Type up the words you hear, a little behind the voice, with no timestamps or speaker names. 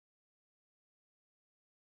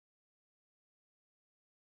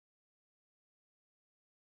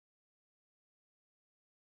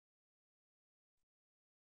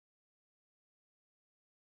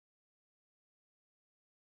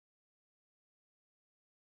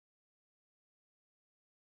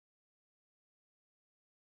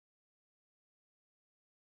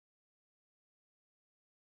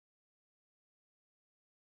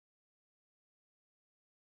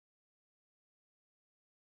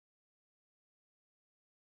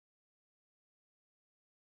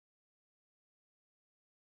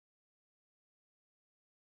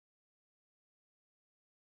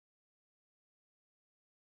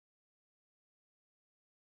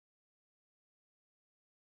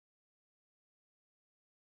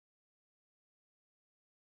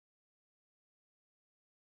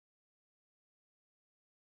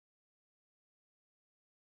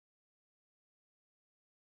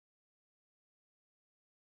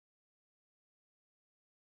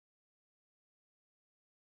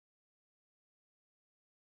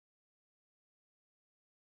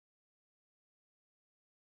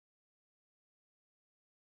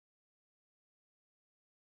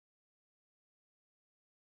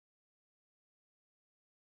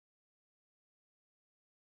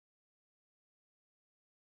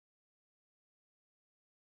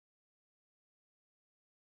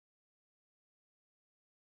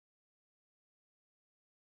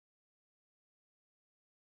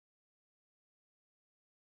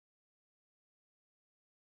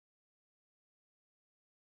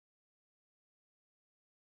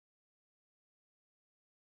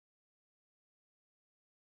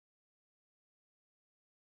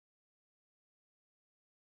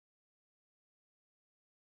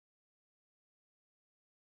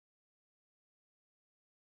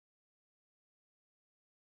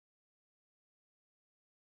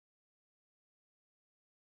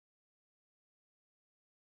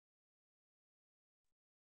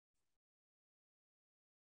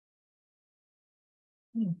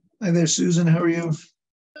Hi there, Susan. How are you?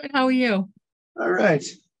 Good. How are you? All right.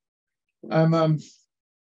 I'm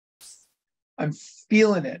I'm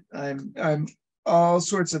feeling it. I'm all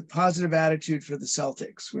sorts of positive attitude for the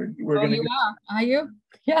Celtics. We're Oh, gonna you get, are you? we're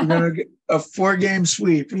Yeah, gonna get a 4-game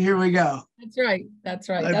sweep. Here we go. that's right. That's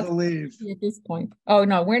right. I That's believe. at this point. Oh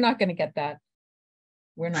no, we're not going to get that.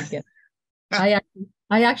 We're not getting. I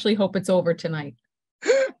actually hope it's over tonight,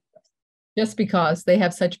 just because they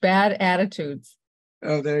have such bad attitudes.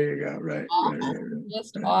 Oh, there you go. Right, right, Awful. right, right,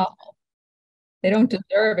 Just right. awful. They don't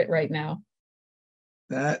deserve it right now.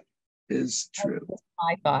 That is true. That's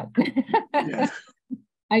my thought. Yeah.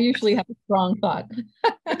 I usually have a strong thought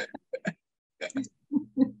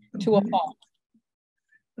to a fault.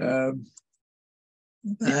 Um,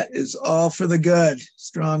 that is all for the good.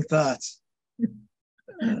 Strong thoughts.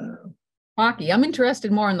 Hockey. I'm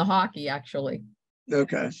interested more in the hockey, actually.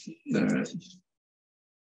 Okay. All right.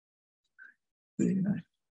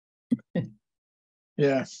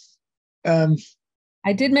 Yeah. Um,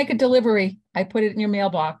 I did make a delivery. I put it in your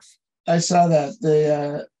mailbox. I saw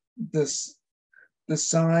that this the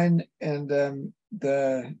sign and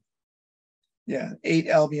the 8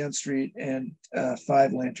 Albion Street and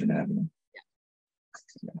 5 Lantern Avenue.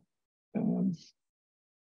 Um,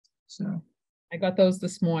 so I got those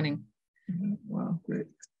this morning. wow, great.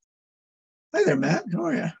 Hi there, Matt. How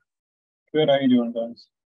are you? Good. How you doing, guys?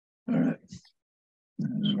 All right.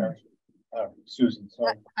 Sure. Susan.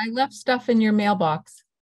 Sorry. I left stuff in your mailbox.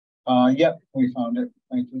 Yep, we found it.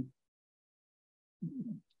 Thank you.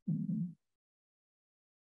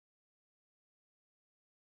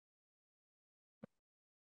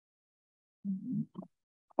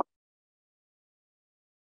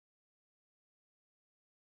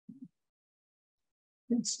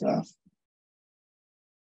 Good stuff.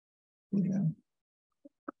 Yeah.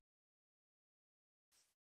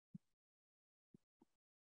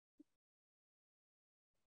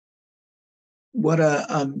 What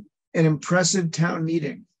an impressive town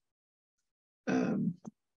meeting. 19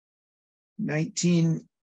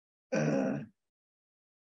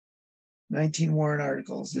 warrant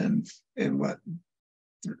articles in what,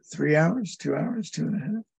 3 hours, 2 hours,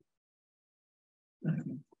 2.5.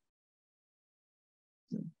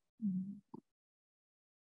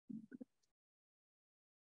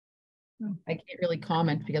 I can't really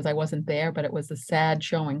comment because I wasn't there, but it was a sad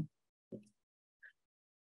showing.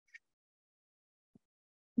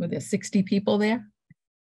 Were there 60 people there?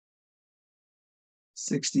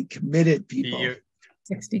 60 committed people.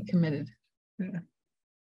 60 committed. Yeah.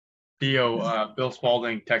 Bill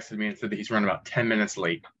Spalding texted me and said that he's running about 10 minutes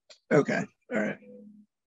late. Okay. All right.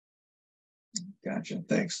 Gotcha.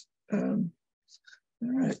 Thanks. All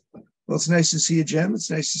right. Well, it's nice to see you, Jim. It's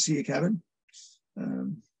nice to see you, Kevin.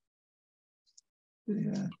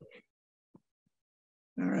 Yeah.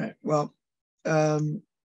 All right. Well,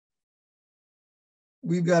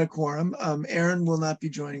 we've got a quorum. Erin will not be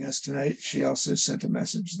joining us tonight. She also sent a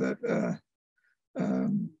message that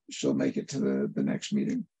she'll make it to the next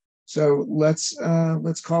meeting. So let's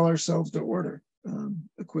call ourselves to order.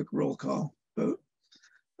 A quick roll call vote.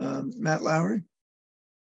 Matt Lowry.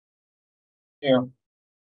 Here.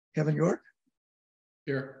 Kevin York.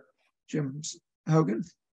 Here. Jim Hogan.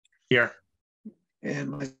 Here.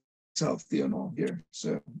 And myself, Theo Knoll, here.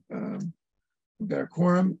 So we've got our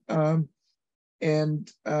quorum. And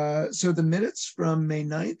so the minutes from May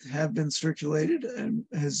 9th have been circulated. And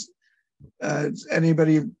has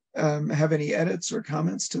anybody have any edits or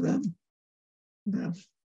comments to them? No,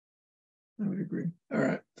 I would agree. All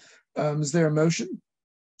right. Is there a motion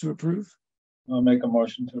to approve? I'll make a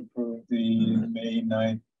motion to approve the May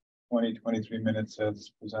 9th, 2023 minutes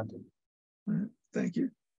as presented. All right. Thank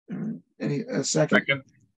you. All right. Any second?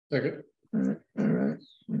 Second. All right. All right.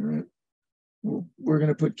 All right. Well, we're going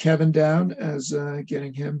to put Kevin down as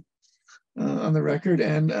getting him on the record,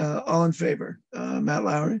 and all in favor. Matt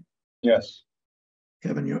Lowry. Yes.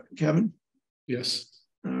 Kevin. Yes.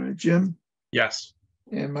 All right. Jim. Yes.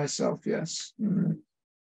 And myself. Yes. All right.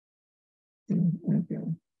 Okay.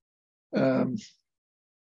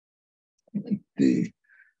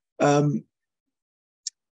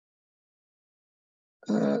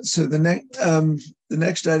 So the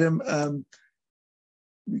next item,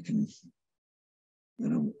 we can, I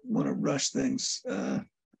don't want to rush things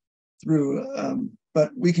through,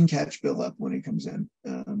 but we can catch Bill up when he comes in,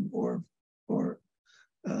 or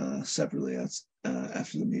separately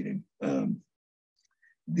after the meeting.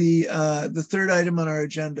 The third item on our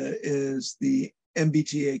agenda is the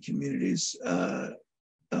MBTA communities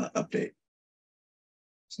update.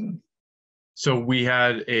 So we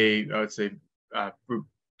had a, I would say,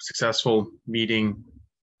 successful meeting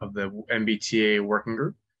of the MBTA working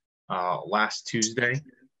group last Tuesday.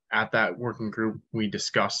 At that working group, we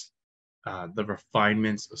discussed the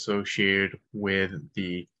refinements associated with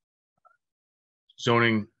the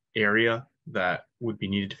zoning area that would be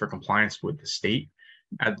needed for compliance with the state.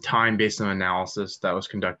 At the time, based on analysis that was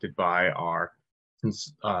conducted by our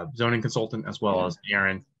zoning consultant as well as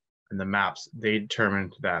Aaron and the maps, they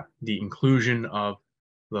determined that the inclusion of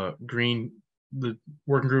the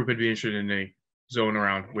working group would be interested in a zone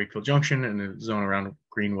around Wakefield Junction and a zone around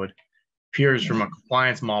Greenwood appears from a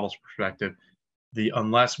compliance models perspective,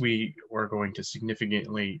 unless we are going to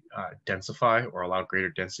significantly densify or allow greater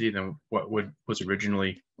density than what was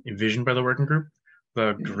originally envisioned by the working group,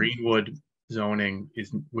 the Greenwood zoning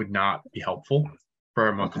would not be helpful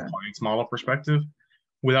from a compliance model perspective.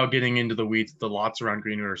 Without getting into the weeds, the lots around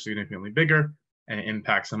Greenwood are significantly bigger and it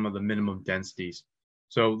impacts some of the minimum densities.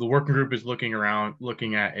 So the working group is looking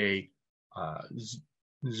at a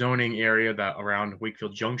zoning area that around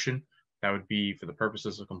Wakefield Junction that would be for the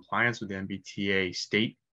purposes of compliance with the MBTA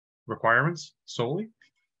state requirements solely.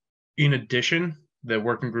 In addition, the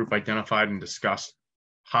working group identified and discussed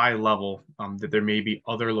high level that there may be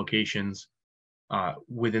other locations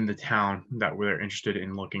within the town that we're interested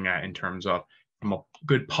in looking at in terms of from a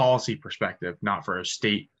good policy perspective, not for a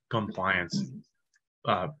state compliance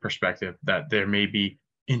perspective, that there may be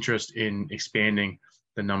interest in expanding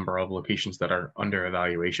the number of locations that are under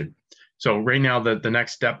evaluation. So right now, the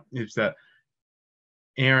next step is that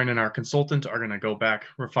Aaron and our consultant are going to go back,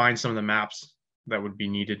 refine some of the maps that would be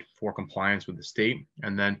needed for compliance with the state.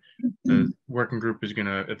 And then the working group is going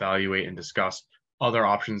to evaluate and discuss other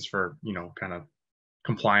options for, kind of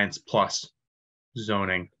compliance plus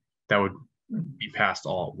zoning that would be passed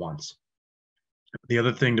all at once. The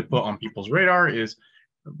other thing to put on people's radar is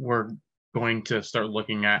we're going to start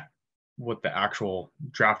looking at what the actual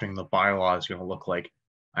drafting of the bylaw is going to look like.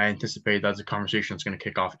 I anticipate that's a conversation that's going to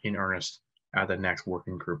kick off in earnest at the next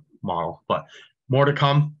working group model, but more to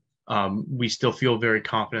come. We still feel very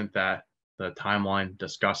confident that the timeline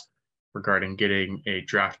discussed regarding getting a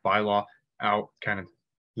draft bylaw out kind of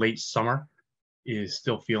late summer is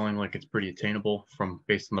still feeling like it's pretty attainable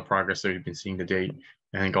based on the progress that we've been seeing to date.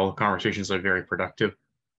 I think all the conversations are very productive.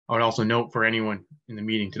 I would also note for anyone in the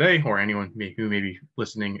meeting today or anyone who may be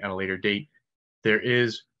listening at a later date, there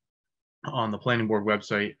is on the planning board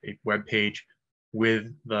website a web page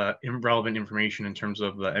with the relevant information in terms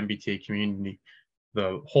of the MBTA community,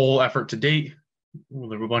 the whole effort to date,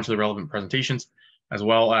 with a bunch of the relevant presentations, as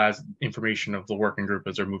well as information of the working group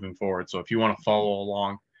as they're moving forward. So if you want to follow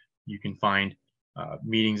along, you can find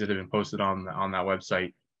meetings that have been posted on that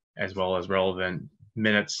website, as well as relevant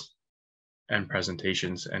minutes and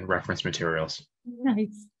presentations and reference materials.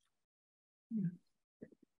 Nice.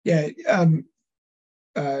 Yeah.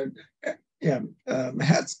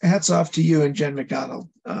 Hats off to you and Jen McDonald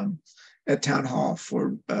at Town Hall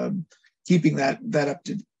for keeping that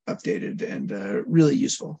updated and really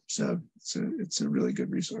useful. So it's a really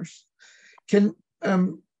good resource. Would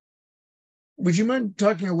you mind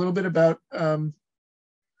talking a little bit about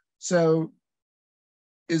so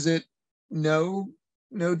is it no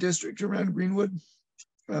district around Greenwood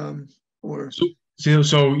or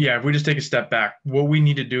so yeah, if we just take a step back, what we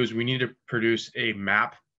need to do is we need to produce a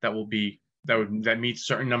map that meets a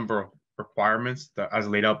certain number of requirements that as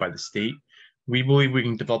laid out by the state. We believe we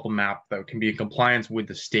can develop a map that can be in compliance with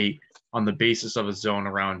the state on the basis of a zone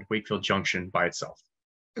around Wakefield Junction by itself.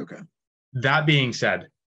 Okay. That being said,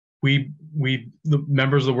 the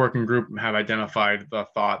members of the working group have identified the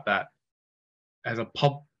thought that as a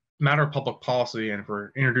matter of public policy, and if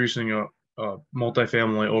we're introducing a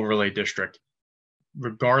multifamily overlay district,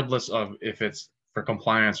 regardless of if it's for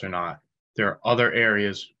compliance or not, there are other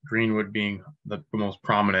areas, Greenwood being the most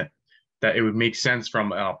prominent, that it would make sense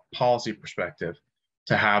from a policy perspective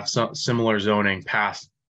to have some similar zoning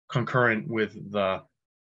passed concurrent with the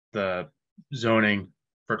zoning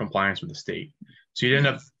for compliance with the state. So you'd end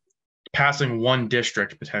up passing one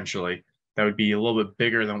district potentially that would be a little bit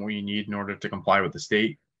bigger than what you need in order to comply with the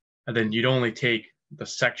state. And then you'd only take the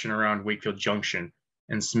section around Wakefield Junction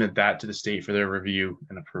and submit that to the state for their review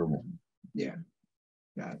and approval. Yeah,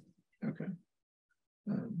 got it. Okay.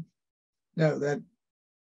 No, that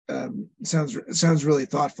sounds really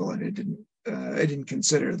thoughtful, and I didn't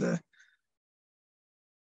consider the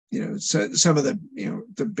some of the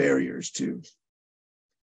the barriers to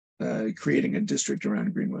creating a district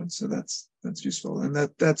around Greenwood. So that's useful, and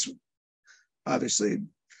that's obviously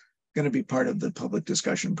going to be part of the public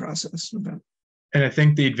discussion process about. And I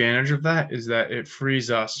think the advantage of that is that it frees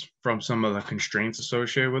us from some of the constraints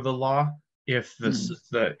associated with the law. If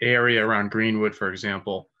the area around Greenwood, for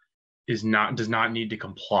example, does not need to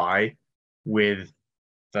comply with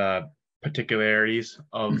the particularities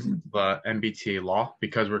of the MBTA law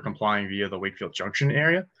because we're complying via the Wakefield Junction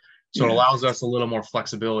area. So it allows us a little more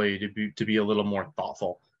flexibility to be a little more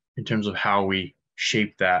thoughtful in terms of how we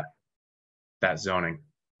shape that zoning.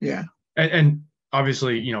 Yeah. And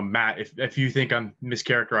obviously, you know, Matt, if you think I'm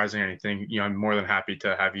mischaracterizing anything, you know, I'm more than happy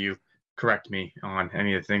to have you correct me on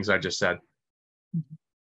any of the things I just said.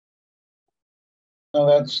 No,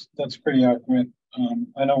 that's pretty accurate.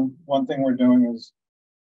 I know one thing we're doing is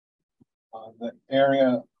the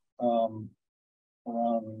area around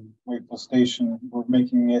Wakefield Station. We're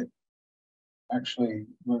making it actually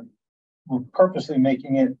we're purposely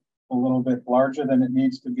making it a little bit larger than it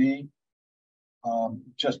needs to be.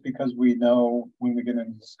 Just because we know when we get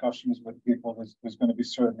into discussions with people, there's going to be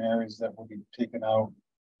certain areas that will be taken out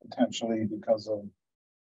potentially because of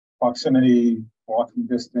proximity, walking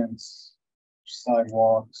distance,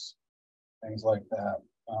 sidewalks, things like that.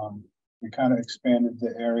 We kind of expanded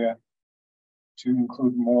the area to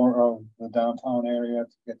include more of the downtown area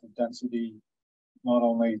to get the density, not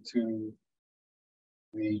only to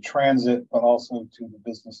the transit, but also to the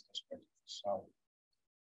business district. So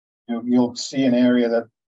you'll see an area that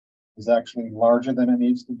is actually larger than it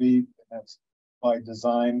needs to be. And that's by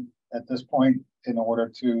design at this point in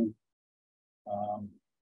order to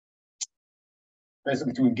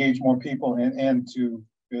basically to engage more people and to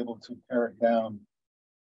be able to pare it down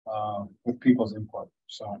with people's input.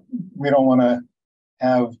 So we don't want to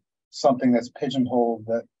have something that's pigeonholed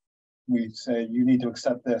that we say you need to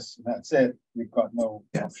accept this and that's it. We've got no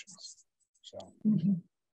options. So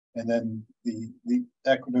and then the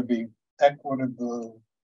equitable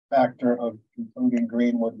factor of including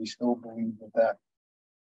Greenwood, we still believe that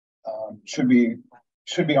should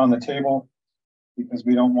be on the table because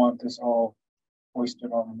we don't want this all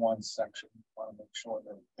foisted on one section. We want to make sure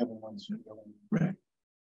that everyone's feeling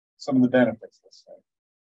some of the benefits, let's say.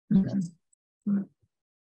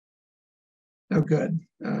 Oh, good.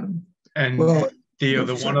 And well, Theo,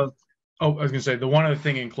 I was gonna say the one other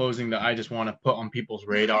thing in closing that I just want to put on people's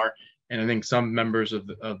radar, and I think some members of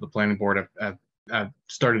the planning board have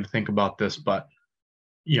started to think about this, but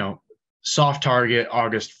you know, soft target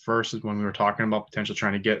August 1st is when we were talking about potentially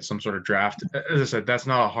trying to get some sort of draft. As I said, that's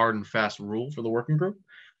not a hard and fast rule for the working group.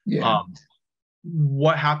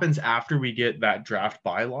 What happens after we get that draft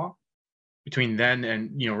bylaw? Between then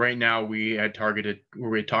and, you know, right now we had talked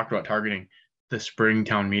about targeting the spring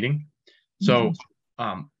town meeting. So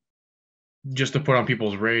just to put on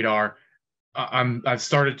people's radar, I've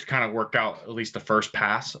started to kind of work out at least the first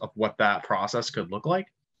pass of what that process could look like.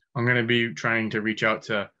 I'm going to be trying to reach out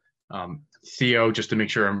to Theo just to make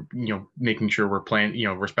sure I'm, you know, making sure we're playing, you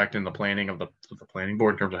know, respecting the planning of the planning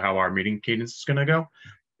board in terms of how our meeting cadence is going to go,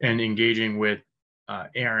 and engaging with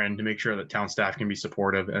Aaron to make sure that town staff can be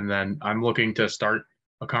supportive. And then I'm looking to start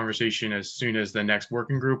a conversation as soon as the next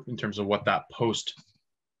working group in terms of what that post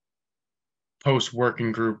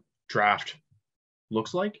working group draft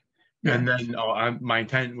looks like. And then my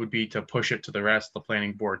intent would be to push it to the rest of the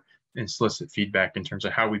planning board and solicit feedback in terms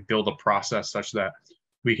of how we build a process such that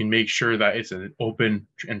we can make sure that it's an open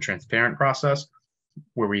and transparent process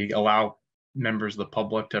where we allow members of the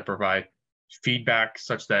public to provide feedback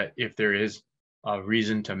such that if there is a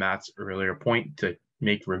reason, to Matt's earlier point, to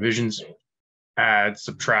make revisions, add,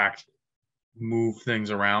 subtract, move things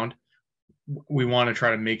around, we want to try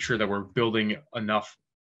to make sure that we're building enough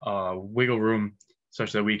wiggle room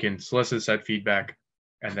such that we can solicit said feedback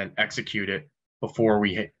and then execute it before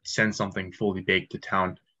we send something fully baked to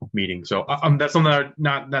town meeting. So that's something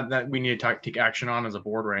that we need to take action on as a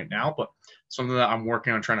board right now, but something that I'm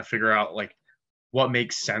working on trying to figure out, like, what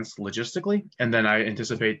makes sense logistically. And then I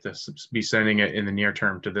anticipate to be sending it in the near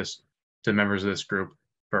term to members of this group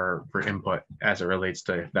for input as it relates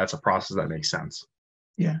to if that's a process that makes sense.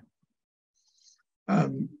 Yeah.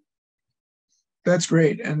 That's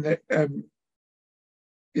great. And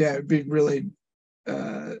yeah, it'd be really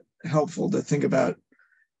helpful to think about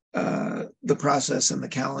the process and the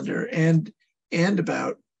calendar and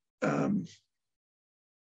about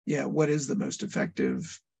what is the most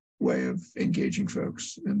effective way of engaging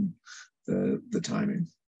folks and the timing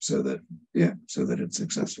so that it's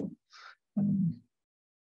successful.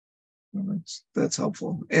 That's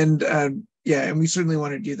helpful. And and we certainly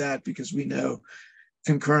want to do that because we know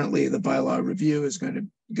concurrently the bylaw review is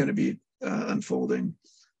going to be unfolding.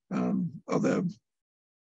 Although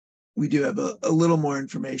we do have a little more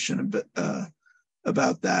information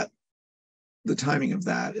about that. The timing of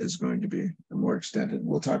that is going to be more extended.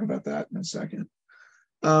 We'll talk about that in a second.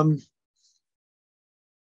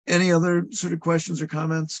 Any other sort of questions or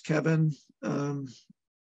comments, Kevin?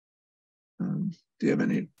 Do you have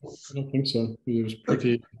any? I don't think so. It was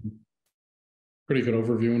pretty good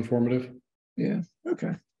overview, informative. Yeah.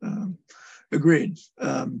 Okay. Agreed.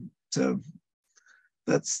 So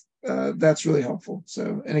that's really helpful.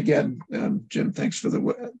 So, and again, Jim, thanks for the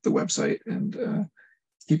website and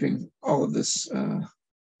keeping all of this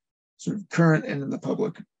sort of current and in the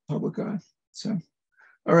public eye. So,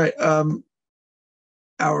 all right.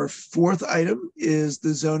 Our fourth item is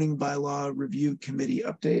the zoning bylaw review committee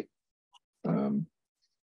update.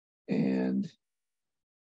 And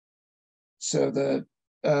so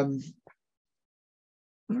all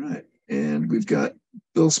right, and we've got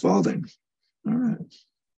Bill Spalding. All right.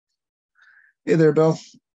 Hey there, Bill.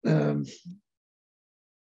 All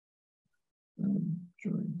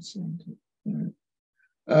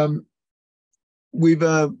right.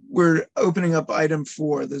 We're opening up item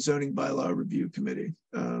 4, the zoning bylaw review committee.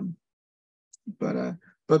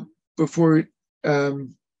 But before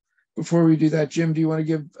we do that, Jim, do you want to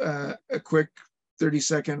give a quick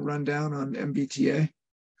 30-second rundown on MBTA?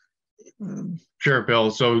 Sure,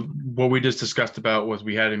 Bill. So what we just discussed about was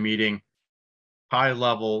we had a meeting, high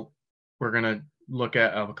level. We're going to look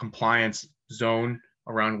at a compliance zone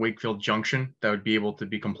around Wakefield Junction that would be able to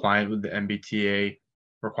be compliant with the MBTA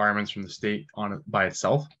requirements from the state on it by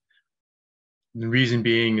itself. The reason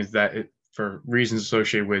being is that for reasons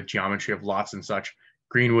associated with geometry of lots and such,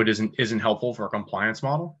 Greenwood isn't helpful for a compliance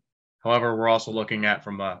model. However, we're also looking at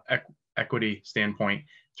from a equity standpoint in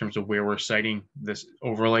terms of where we're citing this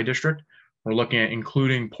overlay district. We're looking at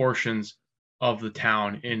including portions of the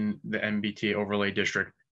town in the MBTA overlay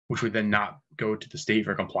district, which would then not go to the state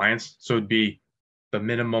for compliance. So it'd be the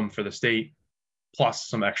minimum for the state plus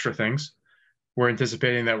some extra things. We're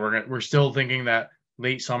anticipating that we're still thinking that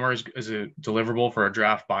late summer is a deliverable for a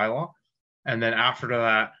draft bylaw. And then after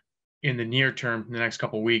that, in the near term, the next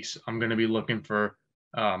couple of weeks, I'm going to be looking for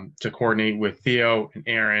to coordinate with Theo and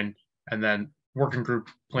Aaron and then working group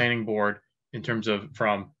planning board in terms of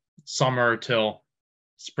from summer till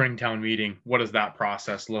Springtown meeting. What does that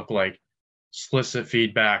process look like? Solicit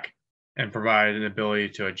feedback and provide an ability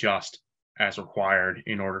to adjust as required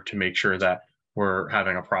in order to make sure that we're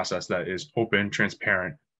having a process that is open,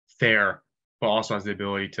 transparent, fair, but also has the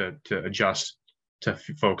ability to adjust to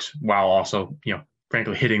folks while also,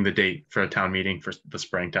 frankly, hitting the date for a town meeting for the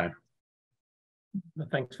springtime.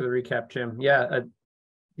 Thanks for the recap, Jim. Yeah,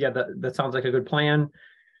 that sounds like a good plan,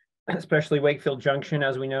 especially Wakefield Junction,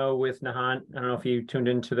 as we know with Nahant. I don't know if you tuned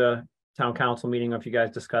into the town council meeting or if you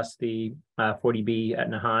guys discussed the 40B at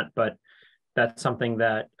Nahant, but that's something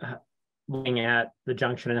that looking at the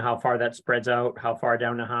junction and how far that spreads out, how far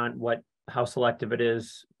down Nahant, how selective it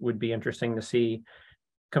is, would be interesting to see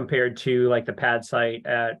compared to like the pad site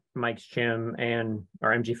at Mike's Gym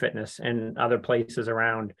or MG Fitness and other places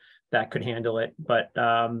around that could handle it. But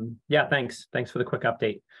yeah, thanks for the quick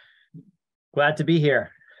update. Glad to be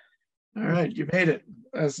here. All right, you made it,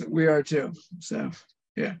 as we are too. So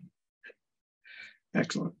yeah,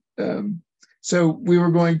 excellent. So we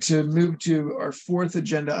were going to move to our fourth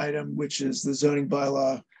agenda item, which is the zoning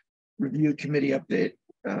bylaw review committee update.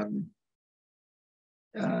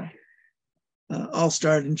 I'll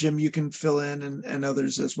start, and Jim, you can fill in, and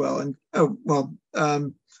others as well. And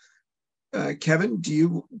Kevin, do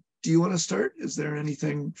you want to start? Is there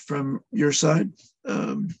anything from your side?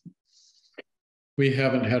 We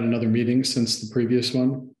haven't had another meeting since the previous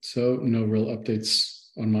one, so no real updates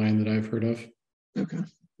on mine that I've heard of. Okay.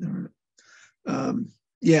 All right.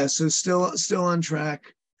 Yeah, so still on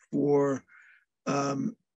track for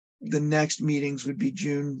the next meetings would be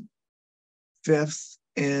June 5th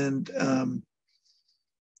and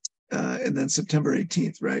then September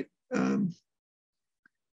 18th, right?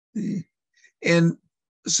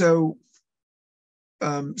 So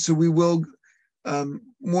we will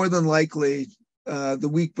more than likely the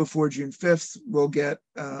week before June 5th, we'll get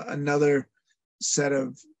another set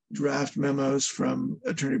of draft memos from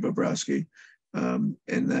Attorney Bobrowski, and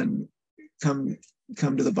then come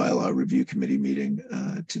to the bylaw review committee meeting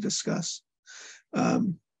to discuss. I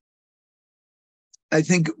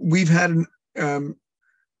think we've had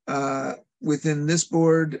within this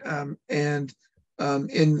board and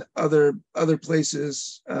in other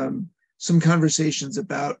places some conversations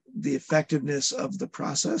about the effectiveness of the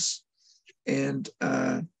process and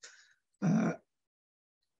how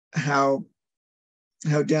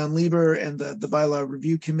Dan Lieber and the bylaw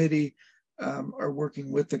review committee are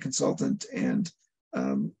working with the consultant and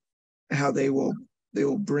how they will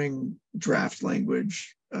bring draft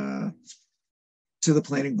language to the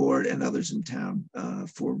planning board and others in town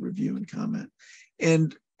for review and comment.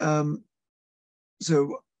 And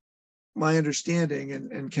so my understanding,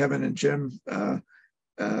 and Kevin and Jim,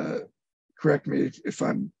 correct me if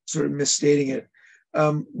I'm sort of misstating it.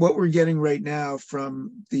 What we're getting right now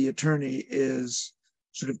from the attorney is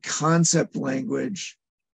sort of concept language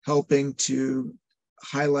helping to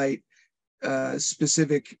highlight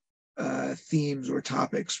specific themes or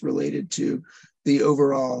topics related to the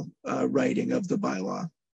overall writing of the bylaw,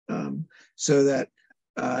 so that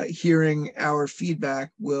hearing our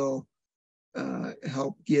feedback will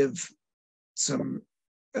help give some,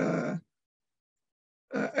 I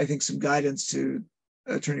think, some guidance to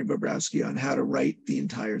Attorney Bobrowski on how to write the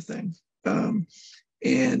entire thing.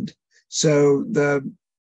 And so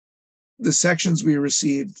the sections we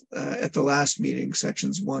received at the last meeting,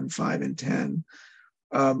 sections 1, 5, and 10,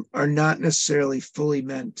 are not necessarily fully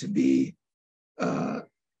meant to be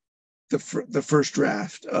the first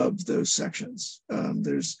draft of those sections.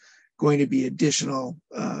 There's going to be additional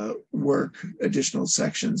work, additional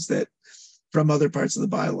sections that from other parts of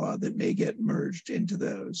the bylaw that may get merged into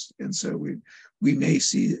those. And so we may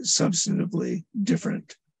see substantively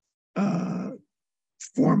different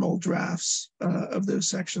formal drafts of those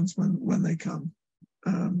sections when they come.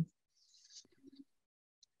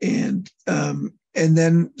 And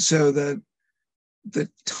then so the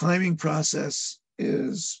timing process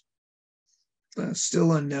is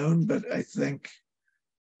still unknown, but I think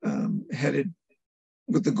headed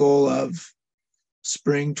with the goal of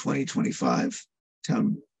spring 2025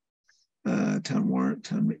 town warrant,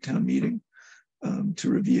 town meeting to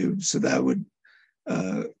review. So that would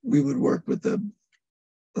we would work with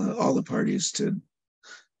all the parties to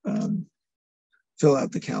fill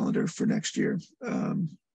out the calendar for next year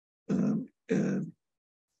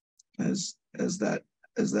as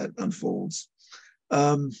that unfolds.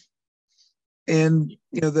 And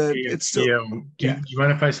you know it's still. Do you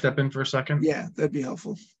mind if I step in for a second? Yeah, that'd be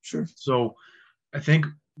helpful. Sure. So I think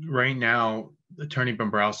right now, Attorney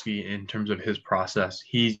Bombrowski, in terms of his process,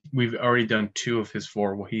 we've already done 2 of his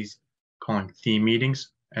 4 what he's calling theme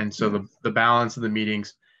meetings. And so the balance of the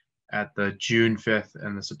meetings at the June 5th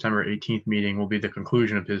and the September 18th meeting will be the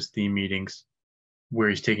conclusion of his theme meetings, where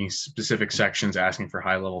he's taking specific sections, asking for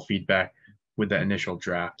high-level feedback with that initial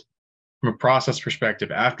draft. From a process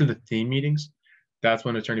perspective, after the theme meetings, that's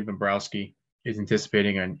when Attorney Bombrowski is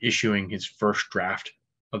anticipating on issuing his first draft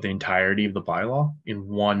of the entirety of the bylaw in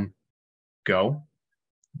one go.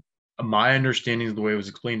 My understanding of the way it was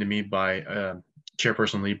explained to me by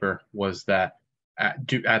Chairperson Lieber was that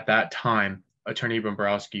at that time, Attorney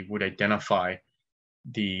Bombrowski would identify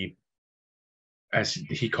as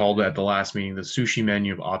he called it at the last meeting, the sushi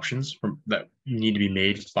menu of options that need to be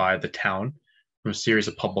made by the town from a series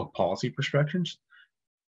of public policy perspectives.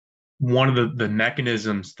 One of the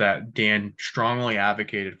mechanisms that Dan strongly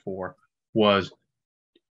advocated for was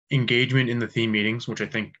engagement in the theme meetings, which I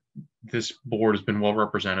think this board has been well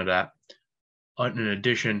represented at. In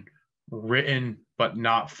addition, written but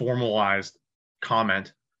not formalized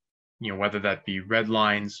comment, whether that be red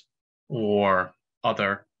lines or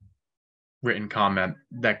other written comment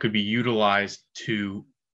that could be utilized be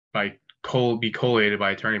collated by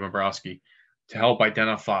Attorney Bombrowski to help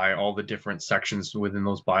identify all the different sections within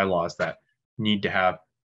those bylaws that need to have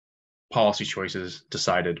policy choices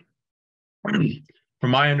decided. From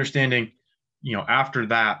my understanding, after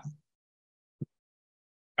that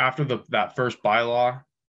first bylaw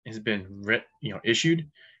has been issued,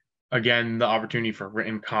 again, the opportunity for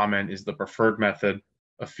written comment is the preferred method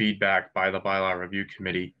of feedback by the bylaw review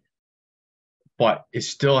committee, but it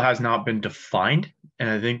still has not been defined. And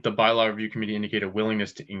I think the bylaw review committee indicated a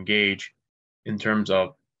willingness to engage in terms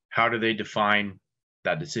of how do they define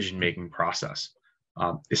that decision-making process.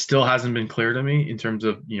 It still hasn't been clear to me in terms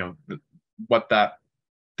of what that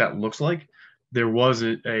looks like. There was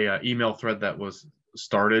a email thread that was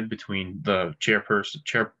started between the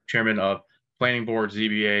chairman of planning board,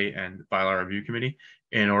 ZBA, and bylaw review committee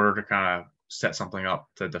in order to kind of set something up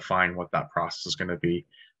to define what that process is going to be.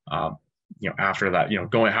 After that,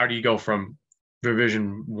 how do you go from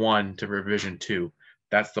revision 1 to revision 2?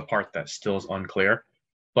 That's the part that still is unclear.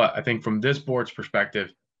 But I think from this board's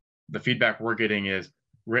perspective, the feedback we're getting is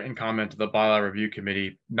written comment to the bylaw review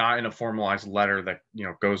committee, not in a formalized letter that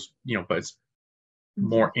goes, but it's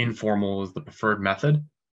more informal is the preferred method.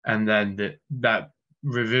 And then that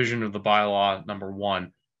revision of the bylaw number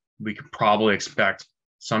 1, we could probably expect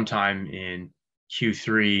sometime in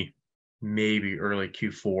Q3, maybe early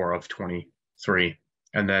Q4 of 23.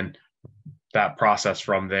 And then that process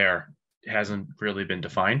from there hasn't really been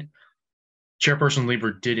defined. Chairperson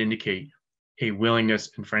Lieber did indicate a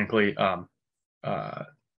willingness, and frankly,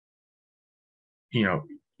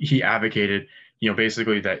 he advocated,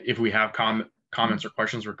 basically that if we have comments or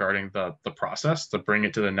questions regarding the process, to bring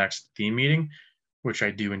it to the next theme meeting, which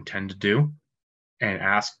I do intend to do, and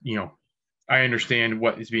ask, I understand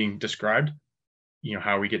what is being described,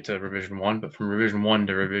 how we get to revision 1, but from revision 1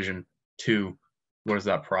 to revision 2, what does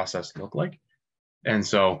that process look like? And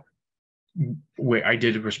so I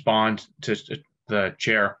did respond to the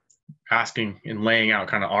chair asking and laying out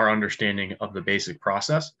kind of our understanding of the basic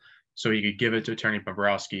process, so he could give it to Attorney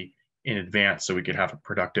Bobrowski in advance so we could have a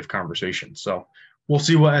productive conversation. So we'll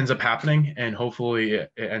see what ends up happening, and hopefully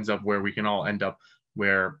it ends up where we can all end up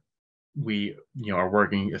where we are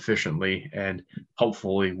working efficiently and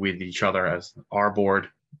hopefully with each other as our board,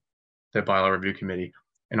 the bylaw review committee,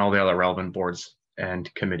 and all the other relevant boards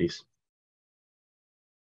and committees.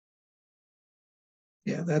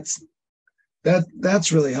 Yeah,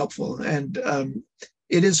 that's really helpful, and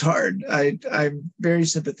it is hard. I'm very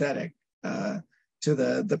sympathetic to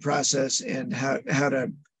the process and how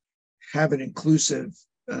to have an inclusive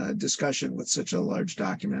discussion with such a large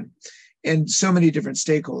document and so many different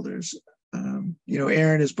stakeholders.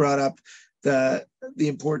 Aaron has brought up the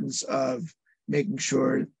importance of making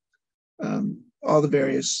sure all the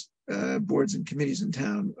various boards and committees in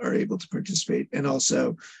town are able to participate, and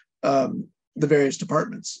also the various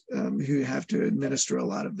departments who have to administer a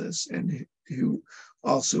lot of this and who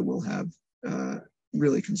also will have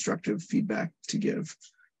really constructive feedback to give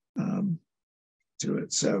to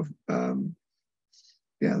it. So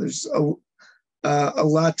yeah, there's a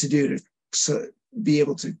lot to do to be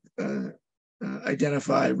able to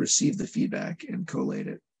identify, receive the feedback, and collate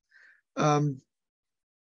it. I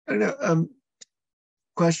don't know.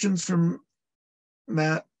 Questions from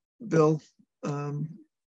Matt, Bill,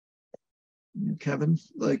 Kevin,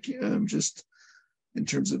 just in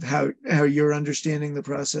terms of how you're understanding the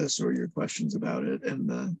process, or your questions about it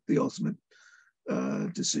and the ultimate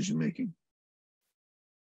decision making.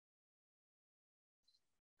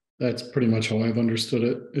 That's pretty much how I've understood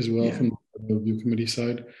it as well, Yeah. from the review committee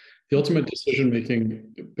side. The ultimate decision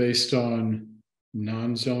making based on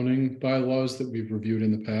non-zoning bylaws that we've reviewed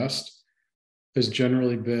in the past has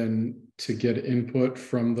generally been to get input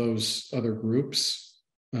from those other groups,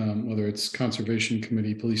 whether it's conservation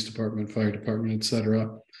committee, police department, fire department,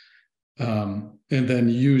 etc., and then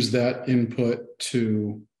use that input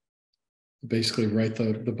to basically write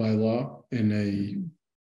the bylaw in a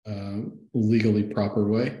legally proper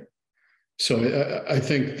way. So I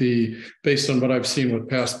think based on what I've seen with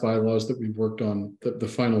past bylaws that we've worked on, the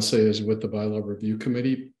final say is with the bylaw review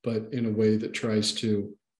committee, but in a way that tries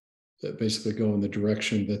to basically go in the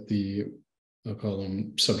direction that I'll call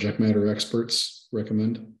them subject matter experts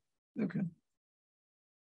recommend. Okay.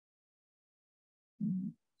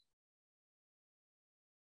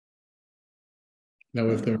 Now,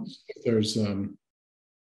 if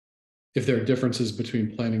there are differences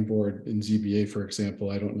between planning board and ZBA, for example,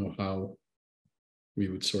 I don't know how we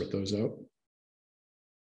would sort those out.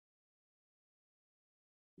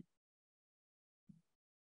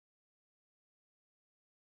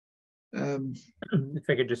 If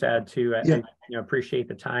I could just add to, Yeah. I appreciate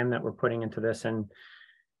the time that we're putting into this, and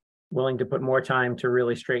willing to put more time to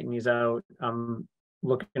really straighten these out.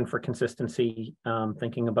 Looking for consistency,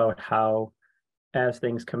 thinking about how, as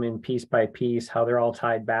things come in piece by piece, how they're all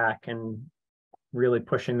tied back, and really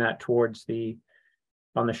pushing that towards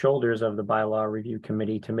on the shoulders of the bylaw review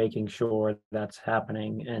committee to making sure that's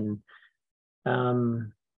happening. And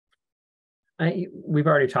we've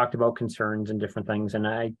already talked about concerns and different things, and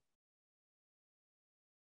I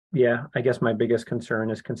guess my biggest concern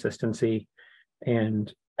is consistency.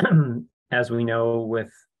 And as we know,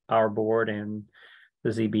 with our board and the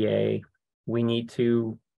ZBA, we need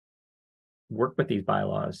to work with these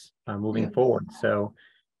bylaws moving forward. So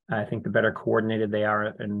I think the better coordinated they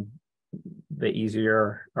are, and the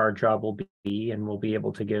easier our job will be, and we'll be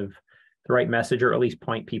able to give the right message, or at least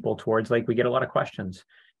point people towards, like, we get a lot of questions,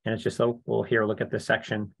 and it's just, oh, well, here, look at this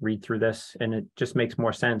section, read through this, and it just makes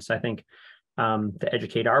more sense, I think, to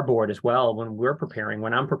educate our board as well when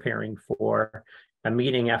I'm preparing for a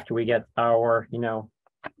meeting after we get our,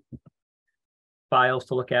 files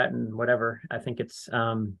to look at and whatever. I think it's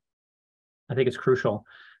crucial.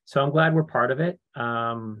 So I'm glad we're part of it.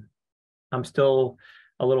 I'm still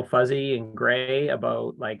a little fuzzy and gray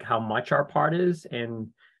about like how much our part is. And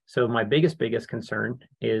so my biggest concern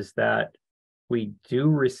is that we do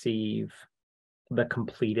receive the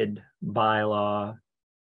completed bylaw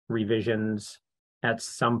revisions at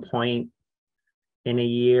some point in a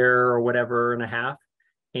year or whatever and a half,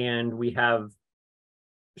 and we have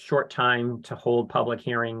short time to hold public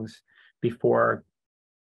hearings before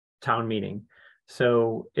town meeting.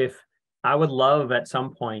 So if I would love at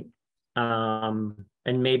some point, and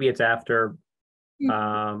maybe it's after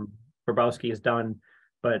Bobrowski is done,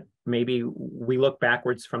 but maybe we look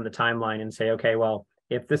backwards from the timeline and say, okay, well,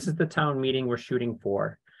 if this is the town meeting we're shooting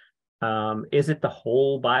for, is it the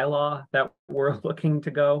whole bylaw that we're looking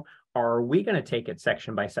to go? Or are we going to take it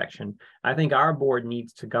section by section? I think our board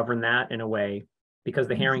needs to govern that in a way, because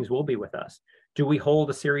the hearings will be with us. Do we hold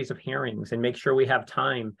a series of hearings and make sure we have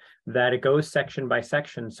time that it goes section by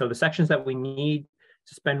section? So the sections that we need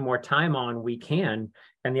to spend more time on, we can,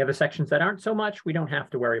 and the other sections that aren't so much, we don't have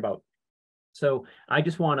to worry about. So I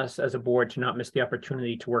just want us as a board to not miss the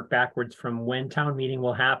opportunity to work backwards from when town meeting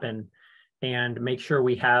will happen and make sure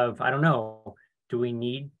we have, I don't know, do we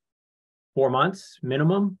need 4 months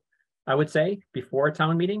minimum, I would say, before a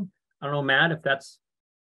town meeting? I don't know, Matt, if that's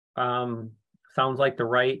sounds like the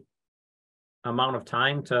right amount of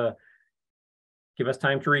time to give us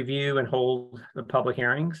time to review and hold the public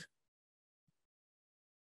hearings.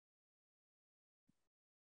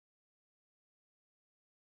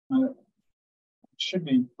 Should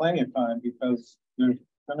be plenty of time because there's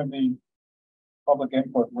going to be public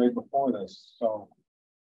input way before this. So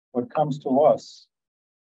what comes to us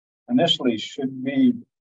initially should be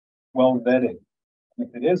well vetted. And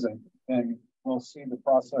if it isn't, then we'll see the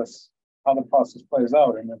process, how the process plays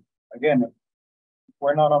out. And if, again, if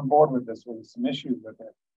we're not on board with this, with some issues with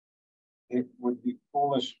it, it would be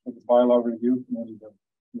foolish for the bylaw review committee to,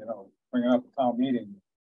 you know, bring it up at town meeting.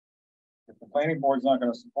 If the planning board's not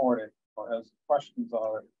going to support it or has questions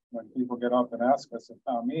on it, when people get up and ask us at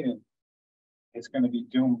town meeting, it's going to be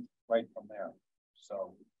doomed right from there.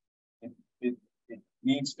 So it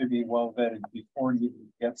needs to be well vetted before it even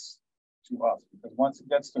gets to us, because once it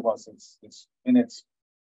gets to us, it's in its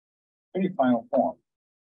pretty final form.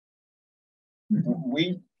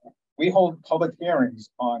 We hold public hearings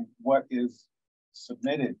on what is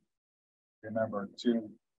submitted, remember, to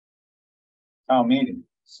town meeting.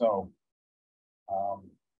 So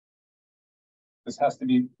this has to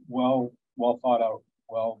be well thought out,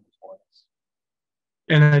 well before this.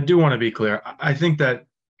 And I do want to be clear. I think that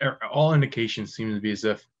all indications seem to be as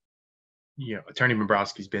if, you know, Attorney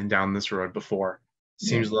Bobrowski's been down this road before.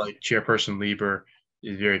 Seems like Chairperson Lieber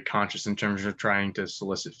is very conscious in terms of trying to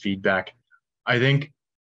solicit feedback. I think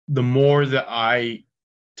the more that I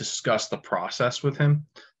discuss the process with him,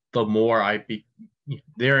 the more the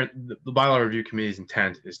bylaw review committee's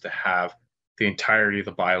intent is to have the entirety of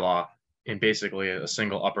the bylaw in basically a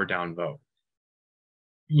single up or down vote.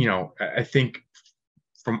 You know, I think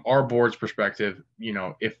from our board's perspective, you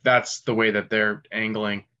know, if that's the way that they're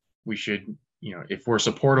angling, we should, you know, if we're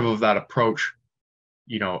supportive of that approach,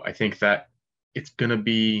 you know, I think that it's going to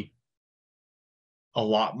be a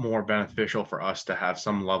lot more beneficial for us to have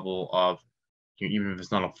some level of, you know, even if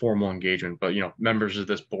it's not a formal engagement, but, you know, members of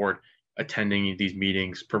this board attending these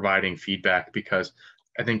meetings, providing feedback, because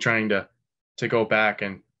I think trying to go back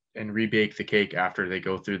and rebake the cake after they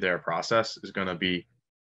go through their process is going to be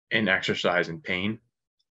an exercise in pain.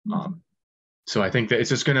 So I think that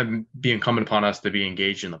it's just going to be incumbent upon us to be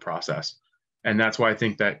engaged in the process. And that's why I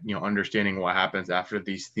think that, you know, understanding what happens after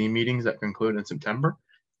these theme meetings that conclude in September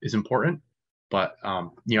is important. But,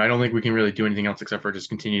 you know, I don't think we can really do anything else except for just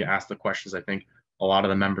continue to ask the questions I think a lot of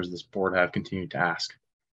the members of this board have continued to ask.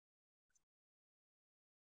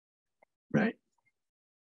 Right.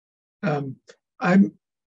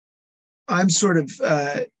 I'm sort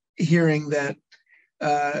of hearing that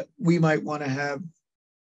we might want to have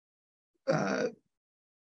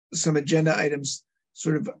some agenda items,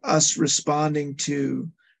 sort of us responding to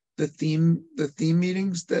the theme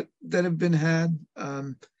meetings that have been had,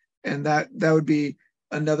 and that would be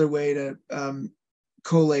another way to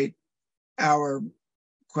collate our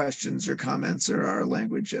questions or comments or our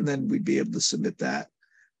language, and then we'd be able to submit that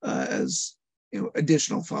as, you know,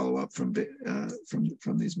 additional follow-up from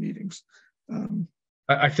these meetings.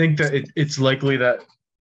 I think that it's likely that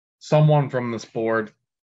someone from this board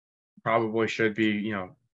probably should be, you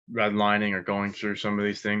know, redlining or going through some of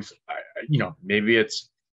these things. You know, maybe it's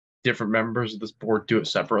different members of this board do it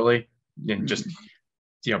separately and just,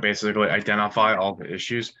 you know, basically identify all the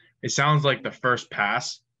issues. It sounds like the first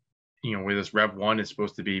pass, you know, with this Rev 1 is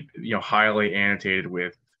supposed to be, you know, highly annotated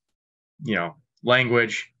with, you know,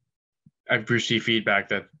 language. I've received feedback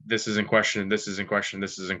that this is in question, this is in question,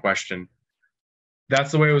 this is in question.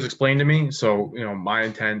 That's the way it was explained to me. So, you know, my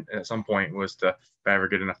intent at some point was to, if I ever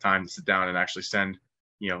get enough time, to sit down and actually send,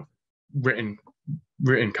 you know,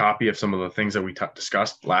 written copy of some of the things that we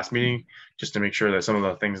discussed last meeting, just to make sure that some of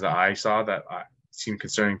the things that I saw that seemed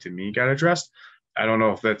concerning to me got addressed. I don't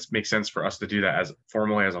know if that makes sense for us to do that as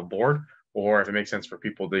formally as a board, or if it makes sense for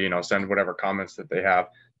people to, you know, send whatever comments that they have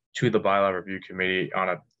to the bylaw review committee on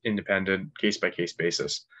an independent case-by-case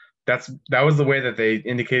basis. that was the way that they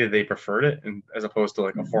indicated they preferred it, and as opposed to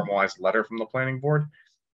like a formalized letter from the planning board.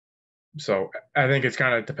 So I think it's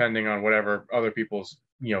kind of depending on whatever other people's,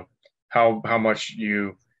 how much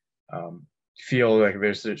you feel like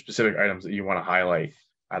there's specific items that you want to highlight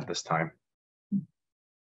at this time.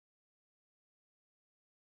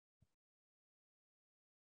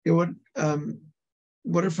 Yeah,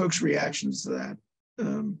 what are folks' reactions to that?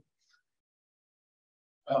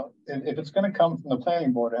 If it's going to come from the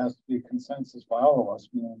planning board, it has to be a consensus by all of us.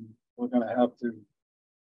 I mean, we're going to have to,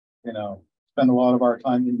 spend a lot of our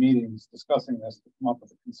time in meetings discussing this to come up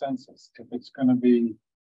with a consensus. If it's going to be,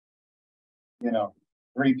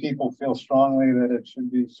 3 people feel strongly that it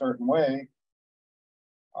should be a certain way,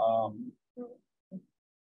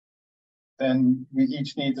 then we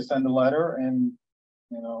each need to send a letter, and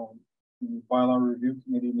the bylaw review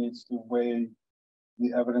committee needs to weigh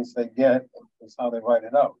the evidence they get is how they write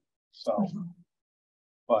it out. So,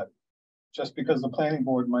 but just because the planning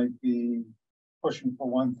board might be pushing for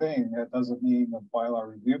one thing, that doesn't mean the bylaw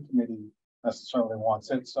review committee necessarily wants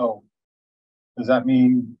it. So does that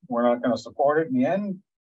mean we're not going to support it in the end?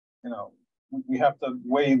 We have to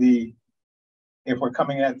weigh if we're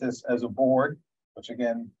coming at this as a board, which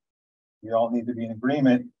again, we all need to be in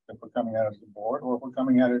agreement if we're coming at it as a board, or if we're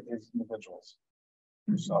coming at it as individuals.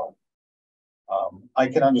 So I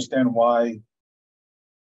can understand why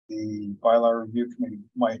the bylaw review committee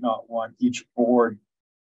might not want each board,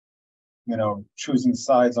 choosing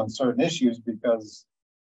sides on certain issues, because,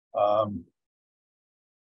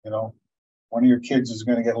 one of your kids is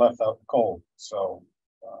going to get left out in the cold. So,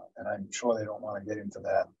 and I'm sure they don't want to get into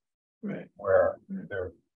that, right, where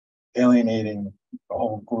they're alienating a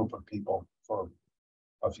whole group of people for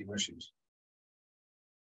a few issues.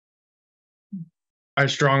 I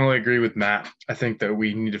strongly agree with Matt. I think that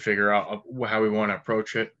we need to figure out how we want to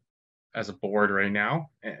approach it as a board right now.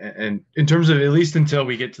 And in terms of, at least until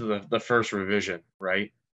we get to the first revision,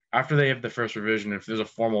 right? After they have the first revision, if there's a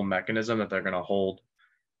formal mechanism that they're going to hold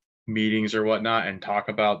meetings or whatnot and talk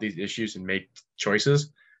about these issues and make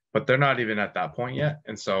choices, but they're not even at that point yet.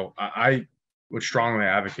 And so I would strongly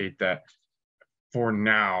advocate that for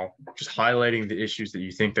now, just highlighting the issues that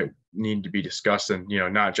you think that need to be discussed, and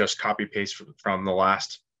not just copy paste from the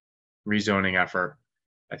last rezoning effort.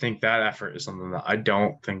 I think that effort is something that I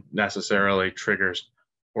don't think necessarily triggers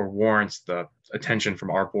or warrants the attention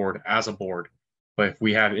from our board as a board. But if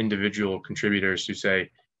we have individual contributors who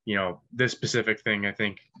say, this specific thing I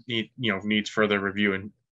think needs further review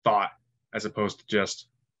and thought, as opposed to just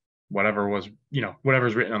whatever's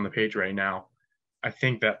written on the page right now, I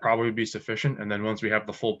think that probably would be sufficient. And then once we have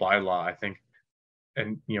the full bylaw, I think,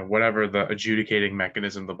 and whatever the adjudicating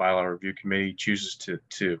mechanism the bylaw review committee chooses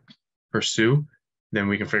to pursue, then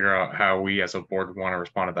we can figure out how we as a board want to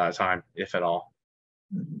respond at that time, if at all.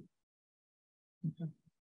 Mm-hmm. Okay.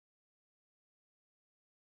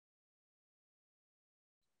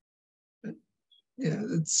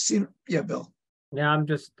 Yeah, Bill. Yeah,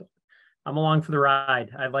 I'm along for the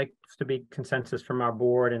ride. I'd like to be consensus from our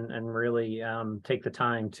board and really take the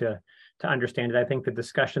time to understand it. I think the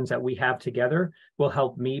discussions that we have together will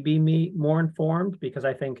help me be more informed, because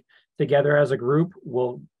I think together as a group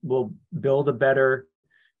we'll build a better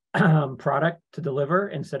product to deliver,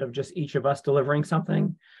 instead of just each of us delivering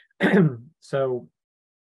something. So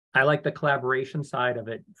I like the collaboration side of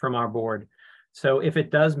it from our board. So if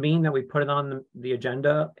it does mean that we put it on the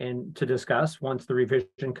agenda and to discuss once the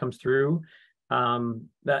revision comes through,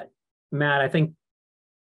 that, Matt, I think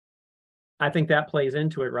that plays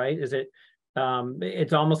into it, right? Is it?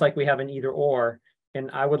 It's almost like we have an either or, and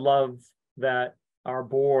I would love that our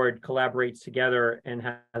board collaborates together and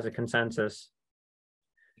has a consensus.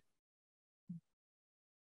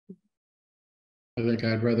 I think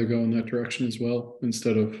I'd rather go in that direction as well,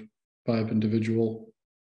 instead of 5 individual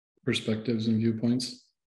perspectives and viewpoints.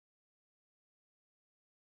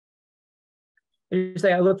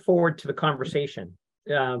 I look forward to the conversation,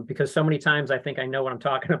 because so many times I think I know what I'm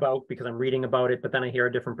talking about because I'm reading about it, but then I hear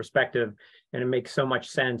a different perspective and it makes so much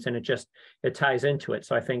sense, and it ties into it.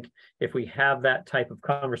 So I think if we have that type of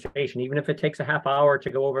conversation, even if it takes a half hour to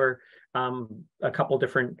go over a couple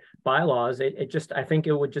different bylaws, I think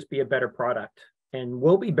it would just be a better product, and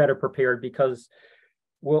we'll be better prepared because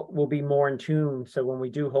we'll be more in tune. So when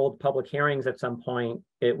we do hold public hearings at some point,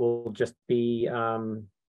 it will just be, I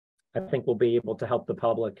think we'll be able to help the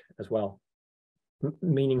public as well.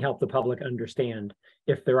 Meaning help the public understand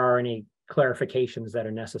if there are any clarifications that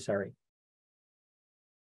are necessary.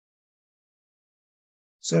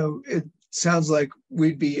 So it sounds like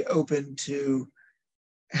we'd be open to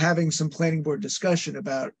having some planning board discussion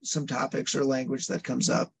about some topics or language that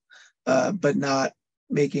comes up, but not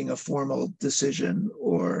making a formal decision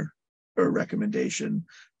or recommendation.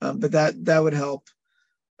 But that would help,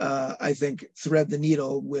 I think, thread the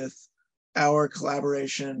needle with our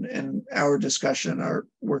collaboration and our discussion, our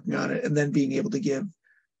working on it, and then being able to give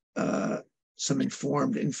some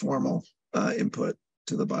informal input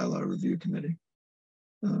to the bylaw review committee.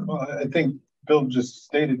 Well, I think Bill just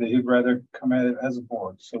stated that he'd rather come at it as a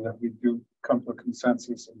board so that we do come to a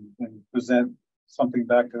consensus and present something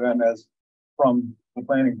back to them as from the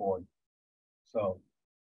planning board. So,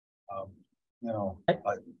 you know,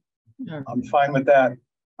 I'm fine with that.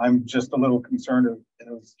 I'm just a little concerned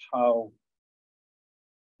as how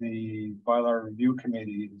the bylaw review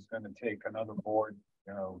committee is going to take another board,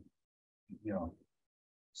 you know,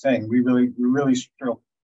 saying we really still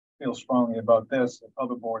feel strongly about this, if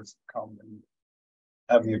other boards come and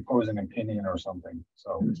have the opposing opinion or something.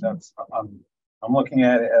 So that's, I'm looking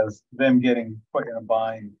at it as them getting put in a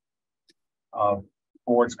bind of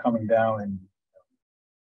boards coming down and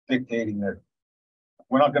dictating that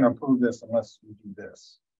we're not going to approve this unless we do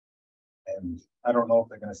this. And I don't know if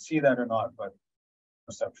they're going to see that or not, but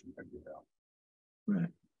perception could be that. Right.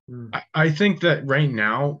 I think that right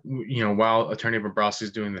now, you know, while Attorney Bobrowski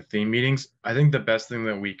is doing the theme meetings, I think the best thing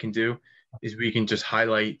that we can do is we can just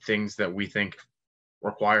highlight things that we think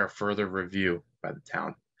require further review by the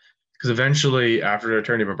town. Because eventually, after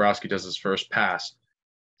Attorney Bobrowski does his first pass,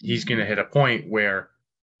 he's going to hit a point where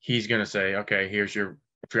he's going to say, okay, here's your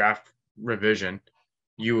draft revision.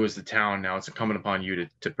 You as the town, now it's incumbent upon you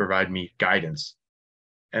to provide me guidance.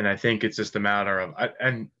 And I think it's just a matter of,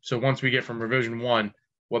 and so once we get from revision 1,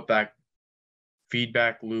 what that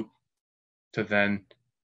feedback loop to then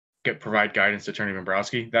provide guidance to Attorney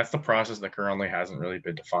Bobrowski, that's the process that currently hasn't really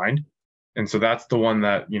been defined. And so that's the one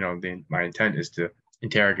that, you know, my intent is to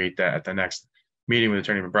interrogate that at the next meeting with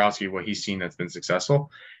Attorney Bobrowski, what he's seen that's been successful.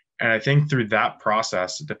 And I think through that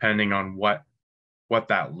process, depending on what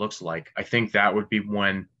that looks like, I think that would be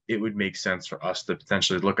when it would make sense for us to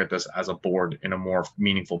potentially look at this as a board in a more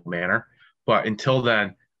meaningful manner. But until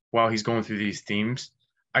then, while he's going through these themes,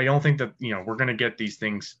 I don't think that, you know, we're going to get these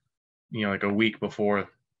things, you know, like a week before,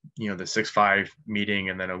 you know, the 6-5 meeting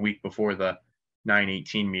and then a week before the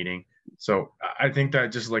 9/18 meeting. So I think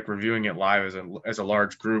that just like reviewing it live as a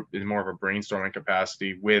large group is more of a brainstorming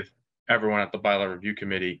capacity with everyone at the bylaw review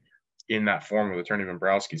committee in that form with Attorney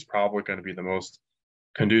Bobrowski is probably going to be the most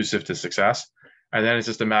conducive to success. And then it's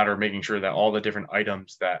just a matter of making sure that all the different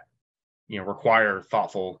items that, you know, require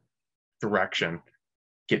thoughtful direction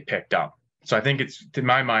get picked up. So I think it's, to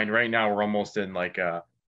my mind, right now we're almost in like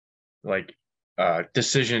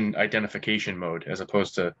decision identification mode as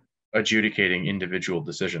opposed to adjudicating individual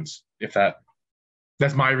decisions. If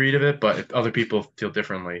that's my read of it, but if other people feel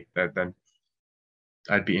differently, then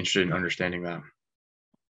I'd be interested in understanding that.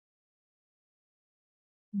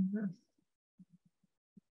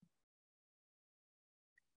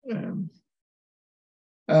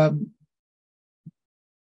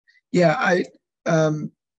 Yeah, I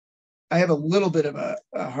have a little bit of a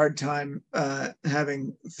hard time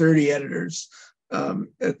having 30 editors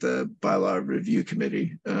at the bylaw review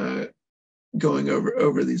committee going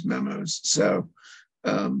over these memos. So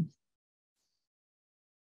I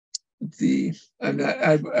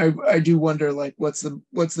do wonder, like, what's the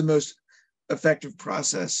most effective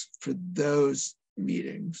process for those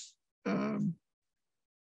meetings.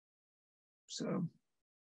 So,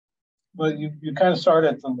 well, you kind of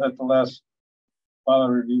started at the last bylaw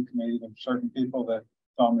review committee. There were certain people that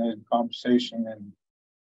dominated the conversation, and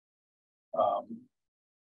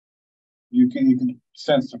you can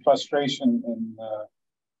sense the frustration in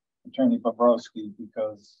Attorney Bobrowski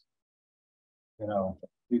because, you know,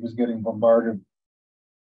 he was getting bombarded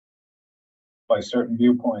by certain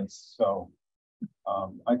viewpoints. So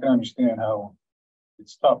I can understand how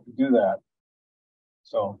it's tough to do that.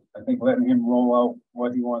 So I think letting him roll out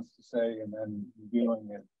what he wants to say and then reviewing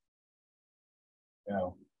it, you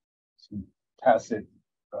know, some tacit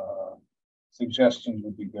suggestions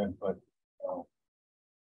would be good, but you know,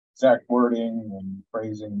 exact wording and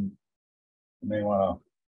phrasing, you may want to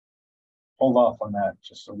hold off on that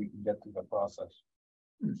just so we can get through the process.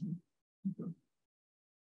 Mm-hmm.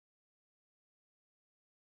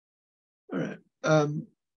 All right.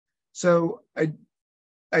 So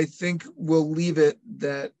I think we'll leave it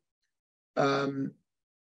that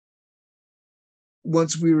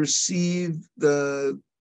once we receive the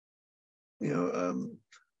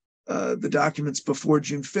documents before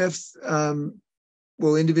June 5th,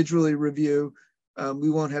 we'll individually review. We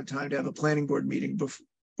won't have time to have a planning board meeting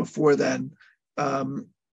before then.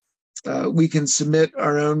 We can submit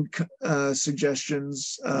our own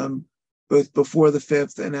suggestions both before the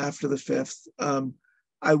 5th and after the 5th.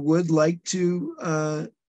 I would like to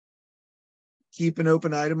keep an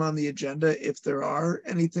open item on the agenda if there are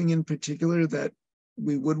anything in particular that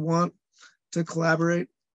we would want to collaborate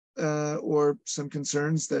or some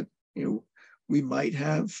concerns that we might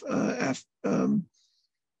have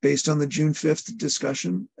based on the June 5th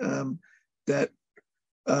discussion, that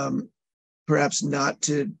perhaps not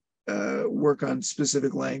to work on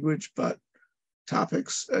specific language, but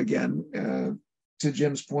topics, again, to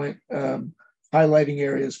Jim's point, highlighting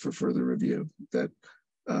areas for further review. That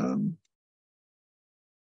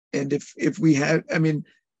and if we had, I mean,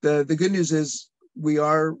 the good news is we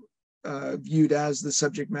are viewed as the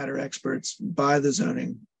subject matter experts by the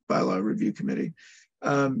zoning bylaw review committee.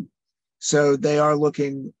 So they are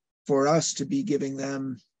looking for us to be giving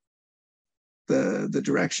them the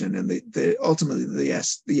direction and the ultimately the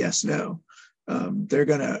yes no. They're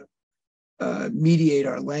going to mediate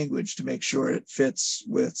our language to make sure it fits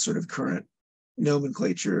with sort of current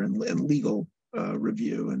nomenclature and legal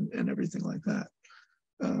review and everything like that.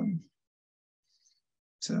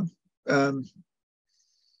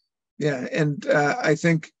 Yeah, and I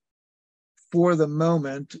think for the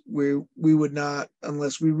moment we would not,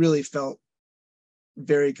 unless we really felt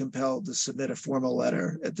very compelled to submit a formal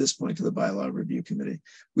letter at this point to the bylaw review committee,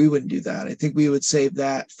 we wouldn't do that. I think we would save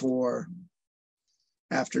that for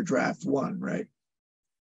after draft 1, right?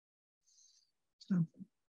 So,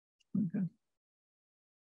 okay.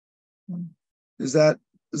 Does that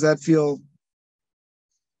feel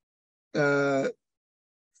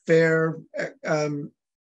fair,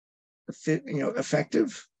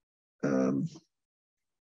 effective? All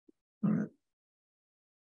right.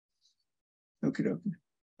 Okay.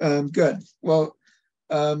 Good. Well,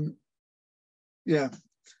 yeah.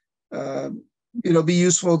 It'll be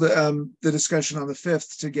useful to the discussion on the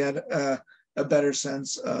 5th to get a better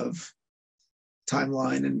sense of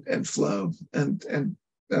timeline and flow and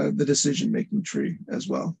the decision-making tree, as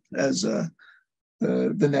well as the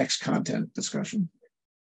next content discussion.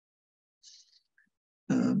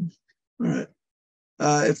 All right.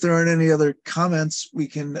 If there aren't any other comments, we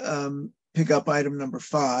can pick up item number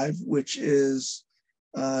 5, which is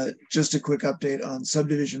just a quick update on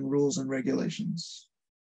subdivision rules and regulations,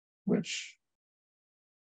 which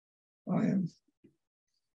I am,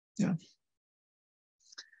 yeah.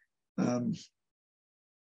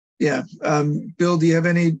 Bill, do you have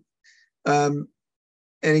any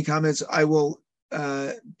comments? I will,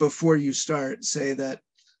 before you start, say that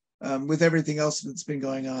with everything else that's been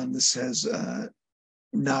going on, this has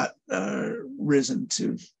not risen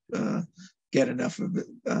to get enough of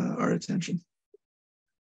our attention.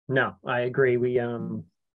 No, I agree. I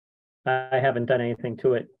haven't done anything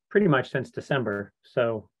to it pretty much since December.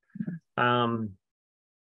 So I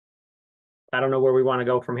don't know where we want to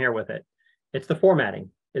go from here with it. It's the formatting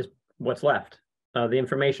is what's left. The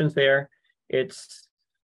information's there. It's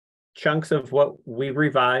chunks of what we've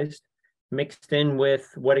revised mixed in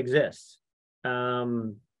with what exists.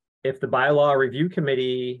 If the bylaw review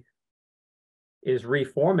committee is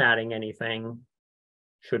reformatting anything,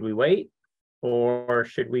 should we wait? Or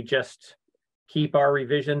should we just keep our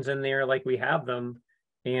revisions in there like we have them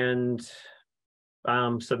and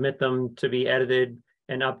submit them to be edited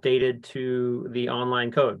and updated to the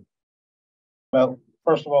online code? Well,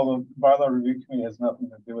 first of all, the bylaw review committee has nothing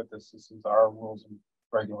to do with this. This is our rules and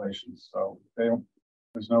regulations. So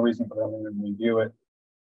there's no reason for them to even review it.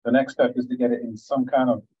 The next step is to get it in some kind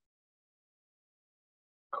of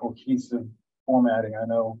cohesive formatting. I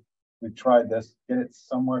know we've tried this, get it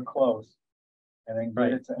somewhere close, and then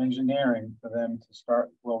get it to engineering for them to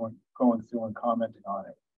start going through and commenting on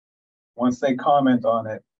it. Once they comment on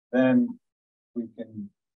it, then we can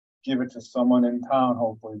give it to someone in town,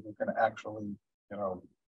 hopefully, who can actually,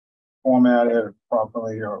 format it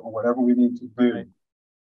properly or whatever we need to do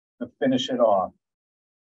to finish it off.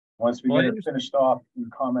 Once we get it finished off in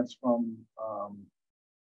comments from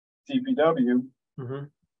DPW,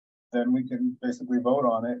 then we can basically vote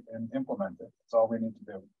on it and implement it. That's all we need to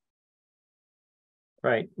do.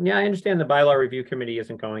 Right. Yeah, I understand the bylaw review committee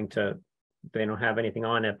isn't going to, they don't have anything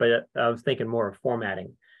on it, but I was thinking more of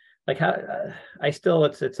formatting. Like how,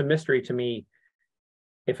 it's a mystery to me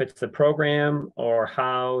if it's the program or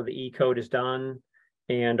how the E-code is done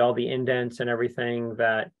and all the indents and everything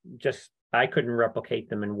that just, I couldn't replicate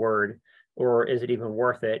them in Word, or is it even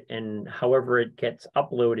worth it? And however it gets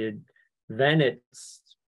uploaded, then it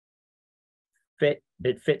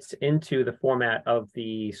fits into the format of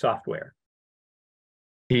the software.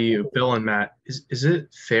 Hey, Bill and Matt, is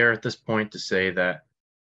it fair at this point to say that,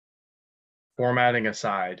 formatting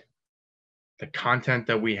aside, the content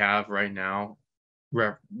that we have right now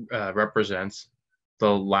represents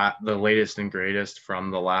the latest and greatest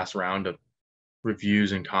from the last round of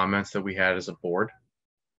reviews and comments that we had as a board? I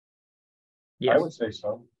Yes. would say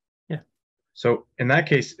so. So in that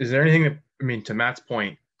case, is there anything that, I mean, to Matt's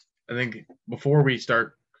point, I think before we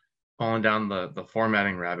start falling down the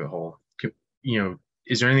formatting rabbit hole,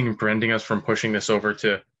 is there anything preventing us from pushing this over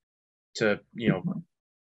to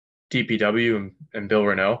DPW and Bill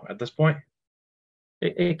Renault at this point?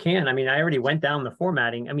 It can. I mean, I already went down the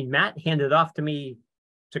formatting. I mean, Matt handed it off to me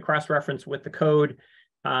to cross-reference with the code,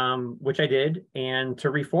 which I did, and to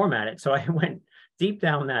reformat it. So I went deep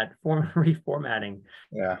down that reformatting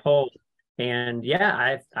hole. And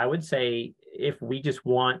yeah, I would say if we just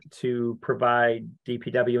want to provide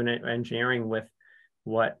DPW and engineering with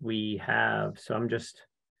what we have. So I'm just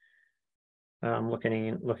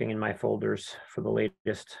looking in my folders for the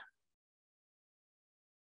latest.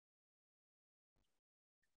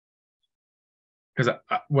 Because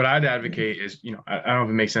what I'd advocate is, I don't know if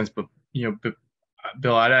it makes sense, but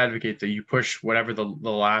Bill, I'd advocate that you push whatever the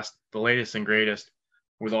latest and greatest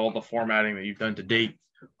with all the formatting that you've done to date,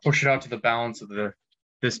 push it out to the balance of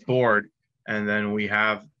this board, and then we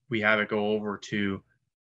have it go over to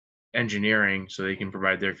engineering so they can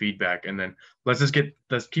provide their feedback, and then let's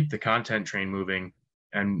keep the content train moving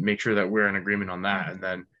and make sure that we're in agreement on that. And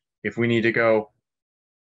then if we need to go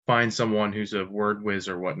find someone who's a word whiz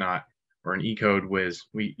or whatnot, or an E-code whiz,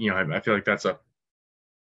 I feel like that's a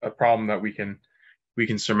problem that we can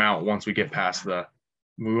surmount once we get past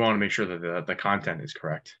we want to make sure that the content is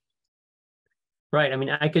correct. Right. I mean,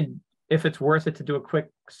 I could, if it's worth it to do a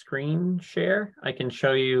quick screen share, I can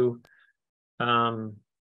show you the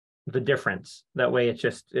difference. That way it's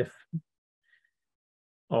just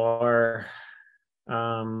so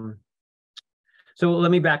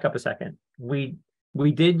let me back up a second. We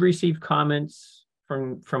did receive comments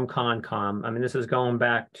from Concom. I mean, this is going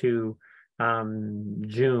back to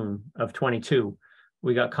June of 22.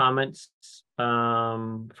 We got comments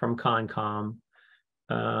from Concom.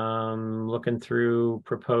 Looking through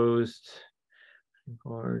proposed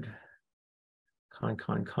board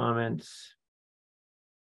Concom comments.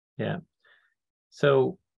 Yeah.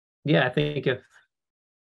 So yeah, I think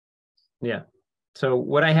so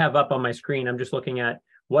what I have up on my screen, I'm just looking at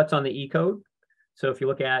what's on the E-code. So if you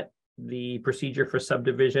look at the procedure for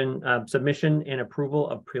subdivision, submission and approval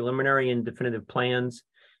of preliminary and definitive plans,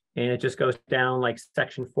 and it just goes down like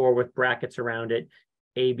section 4 with brackets around it,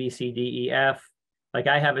 A, B, C, D, E, F. Like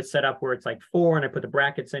I have it set up where it's like 4 and I put the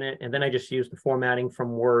brackets in it, and then I just use the formatting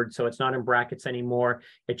from Word. So it's not in brackets anymore.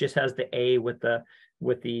 It just has the A with the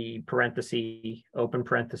parenthesis, open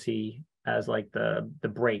parenthesis as like the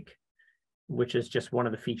break, which is just one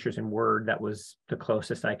of the features in Word that was the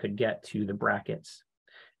closest I could get to the brackets.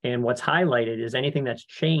 And what's highlighted is anything that's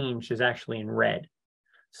changed is actually in red.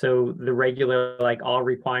 So the regular, like all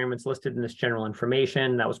requirements listed in this general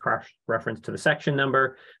information, that was cross-referenced to the section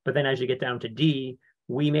number. But then as you get down to D,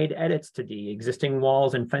 we made edits to D, existing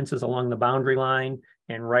walls and fences along the boundary line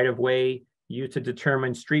and right-of-way used to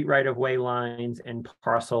determine street right-of-way lines and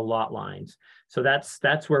parcel lot lines. So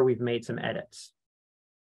that's where we've made some edits.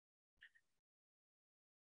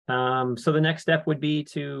 So the next step would be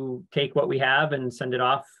to take what we have and send it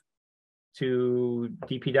off to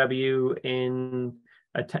DPW in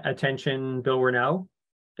attention Bill Renault.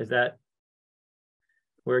 Is that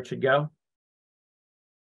where it should go?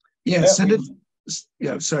 Yeah, send it.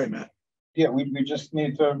 Yeah, sorry, Matt. Yeah, we just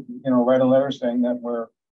need to, write a letter saying that we're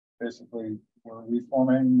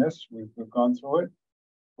reformatting this. We've gone through it.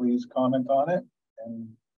 Please comment on it. And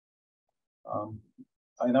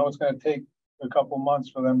I know it's going to take a couple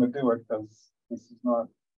months for them to do it because this is not,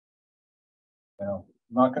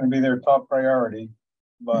 not going to be their top priority,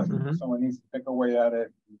 but someone needs to pick away at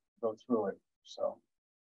it and go through it. So.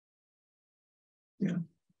 Yeah.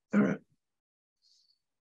 All right.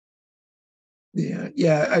 Yeah.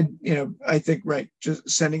 I think, right. Just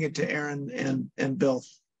sending it to Aaron and Bill.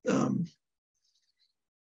 Okay.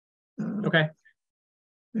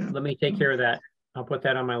 Yeah. Let me take care of that. I'll put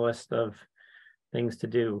that on my list of things to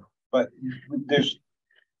do. But is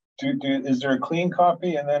there a clean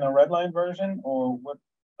copy and then a red line version, or what?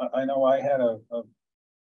 I know I had a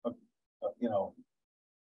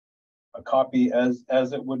copy as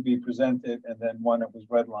it would be presented, and then one that was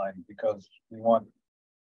redlined, because we want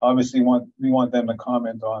them to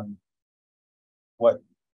comment on what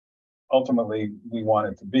ultimately we want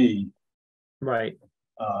it to be. Right.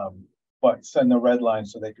 But send the red line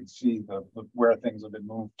so they can see where things have been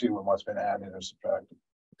moved to and what's been added or subtracted.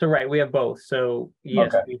 So right, we have both. So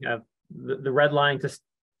yes, okay. We have the red line just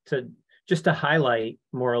to highlight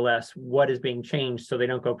more or less what is being changed, so they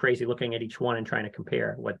don't go crazy looking at each one and trying to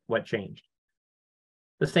compare what changed.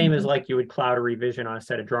 The same as like you would cloud a revision on a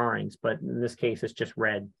set of drawings, but in this case, it's just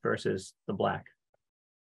red versus the black.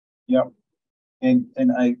 Yep. And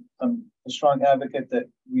I'm a strong advocate that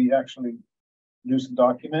we actually produce a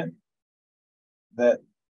document that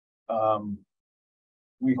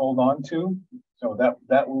we hold on to. So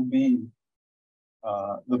that will be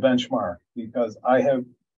the benchmark, because I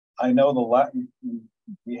know the Latin,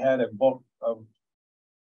 we had a book of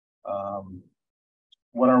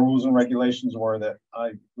what our rules and regulations were that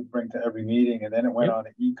I would bring to every meeting, and then it went on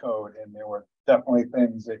to E-code, and there were definitely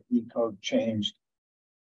things that E-code changed.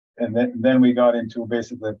 And then we got into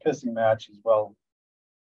basically a pissing match as well.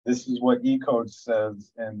 This is what E-code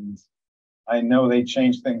says, and I know they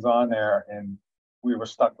changed things on there, and we were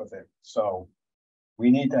stuck with it. So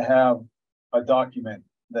we need to have a document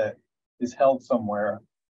that is held somewhere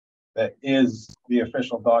that is the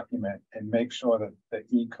official document, and make sure that the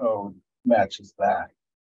E-code matches that.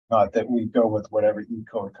 Not that we go with whatever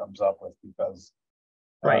E-code comes up with, because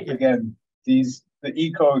Right. Again, the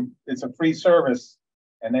E-code, it's a free service,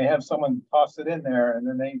 and they have someone toss it in there, and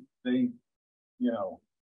then they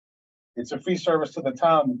it's a free service to the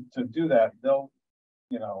town to do that. They'll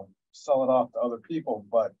sell it off to other people,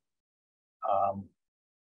 but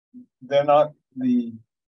they're not the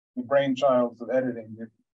brainchilds of editing. You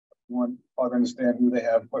want to understand who they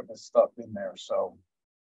have putting this stuff in there. So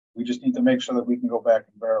we just need to make sure that we can go back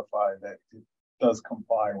and verify that it does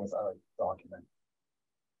comply with our document.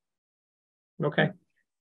 Okay.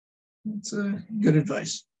 That's good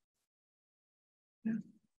advice. Yeah.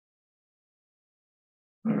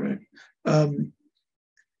 All right.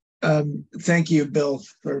 Thank you, Bill,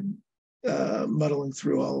 for muddling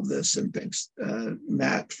through all of this, and thanks,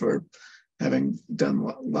 Matt, for having done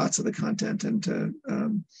lots of the content, and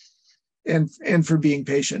for being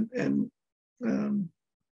patient, and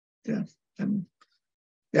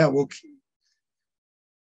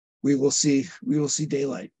we will see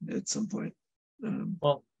daylight at some point.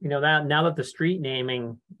 Well, that now that the street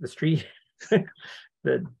name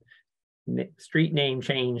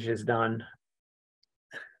change is done,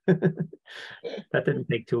 that didn't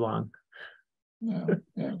take too long.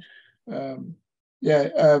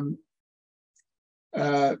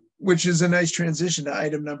 Which is a nice transition to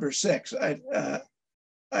item number 6.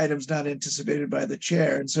 Items not anticipated by the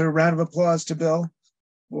chair, and so a round of applause to Bill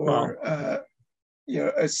for a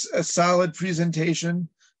solid presentation,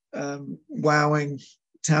 wowing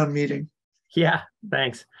town meeting. Yeah,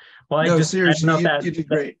 thanks. Well, no, seriously, you did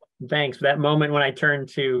great. Thanks. That moment when I turned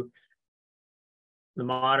to the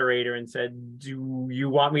moderator and said, "Do you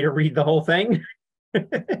want me to read the whole thing?"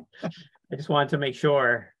 I just wanted to make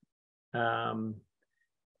sure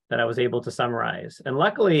that I was able to summarize. And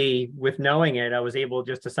luckily, with knowing it, I was able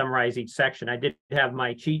just to summarize each section. I did have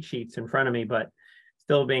my cheat sheets in front of me, but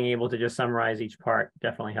still being able to just summarize each part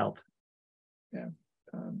definitely helped. Yeah.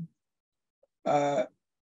 I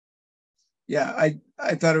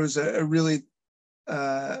thought it was a really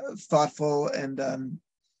thoughtful and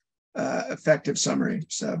effective summary.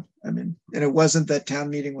 So, and it wasn't that town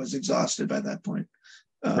meeting was exhausted by that point.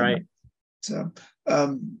 Right. So,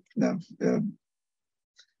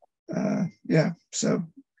 so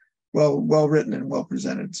well written and well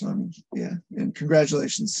presented. So, and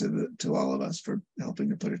congratulations to all of us for helping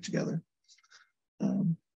to put it together.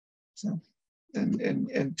 And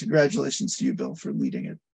congratulations to you, Bill, for leading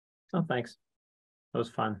it. Oh, thanks. That was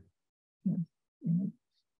fun.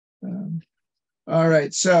 All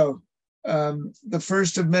right. So the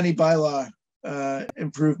first of many bylaw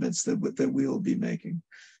improvements that we will be making.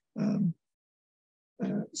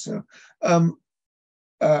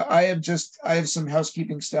 I have some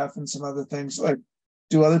housekeeping stuff and some other things. Like,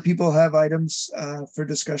 do other people have items for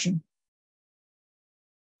discussion?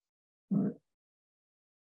 One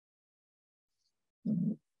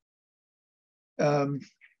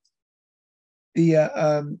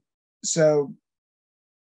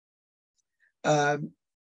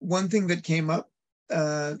thing that came up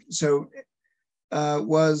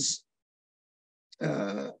was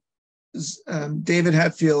David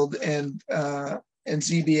Hatfield and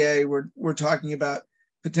ZBA were talking about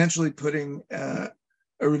potentially putting a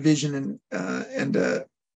revision and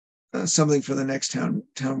something for the next town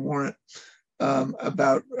warrant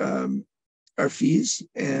about our fees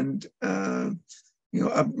and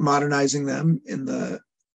modernizing them in the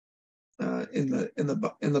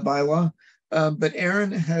bylaw. But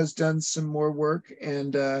Aaron has done some more work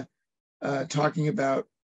and talking about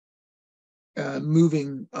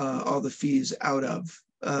moving all the fees out of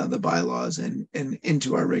the bylaws and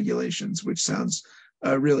into our regulations, which sounds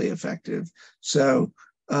really effective. So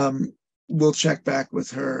we'll check back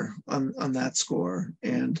with her on that score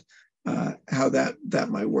and how that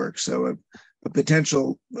might work. So a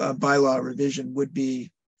potential bylaw revision would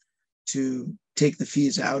be to take the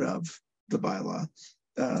fees out of the bylaw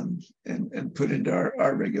and put into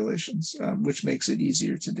our regulations, which makes it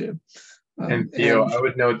easier to do. And Theo, I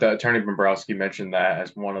would note that Attorney Bombrowski mentioned that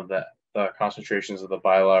as one of the concentrations of the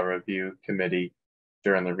bylaw review committee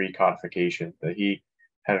during the recodification, that he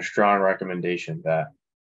had a strong recommendation that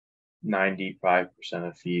 95%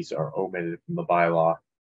 of fees are omitted from the bylaw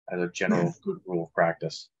as a general good rule of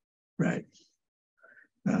practice. Right.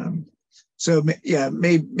 So yeah,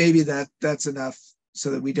 maybe that's enough so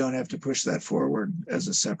that we don't have to push that forward as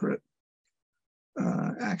a separate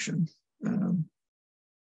action.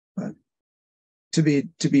 But to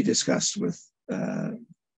be discussed with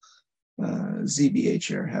ZBA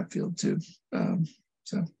Chair Hatfield too.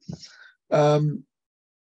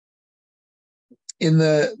 In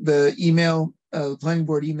the email, the planning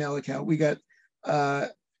board email account, we got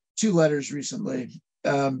 2 letters recently.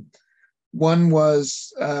 One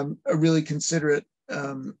was a really considerate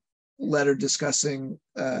letter discussing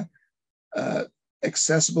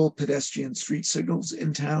accessible pedestrian street signals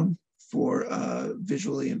in town for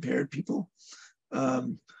visually impaired people.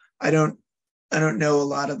 I don't know a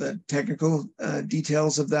lot of the technical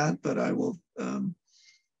details of that, but I will,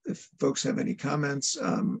 if folks have any comments,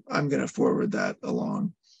 I'm going to forward that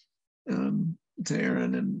along to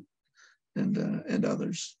Aaron and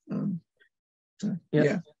others.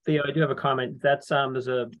 Yeah. Theo, I do have a comment. That's there's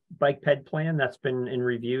a bike ped plan that's been in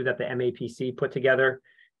review that the MAPC put together,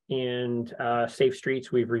 and Safe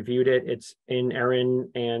Streets, we've reviewed it. It's in Aaron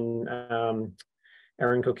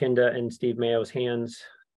Kokinda and Steve Mayo's hands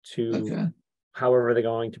to however they're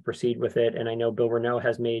going to proceed with it. And I know Bill Renault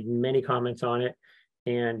has made many comments on it,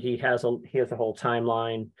 and he has a whole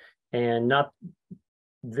timeline. And not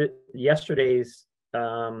yesterday's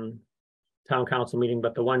town council meeting,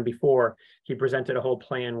 but the one before, he presented a whole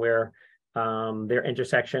plan where their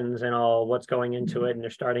intersections and all what's going into it, and they're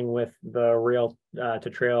starting with the rail to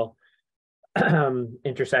trail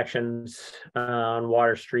intersections on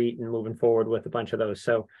Water Street and moving forward with a bunch of those.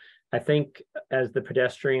 So I think as the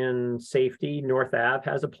pedestrian safety, North Ave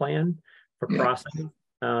has a plan for crossing.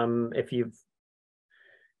 If you've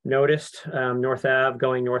noticed, North Ave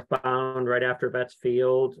going northbound right after Betts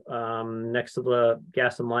Field, next to the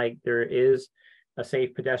gas and light, there is a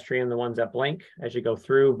safe pedestrian, the ones that blink as you go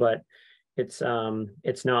through, but it's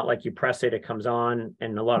not like you press it, it comes on,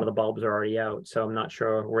 and a lot of the bulbs are already out. So I'm not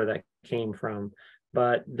sure where that came from,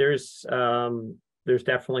 but there's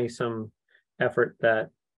definitely some effort that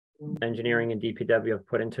engineering and DPW have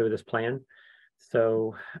put into this plan.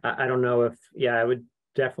 So I don't know if, I would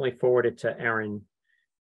definitely forward it to Erin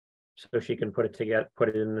so she can put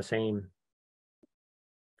it in the same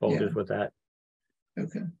folders with that.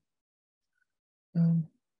 Okay.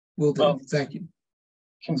 Will do. Thank you.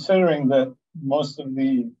 Considering that most of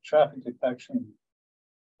the traffic detection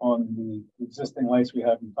on the existing lights we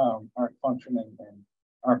have in town aren't functioning and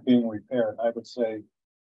aren't being repaired, I would say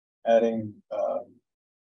adding,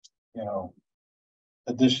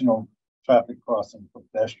 additional traffic crossing for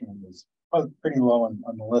pedestrians is pretty low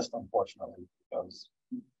on the list, unfortunately, because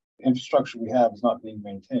the infrastructure we have is not being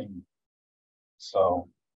maintained. So,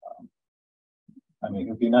 it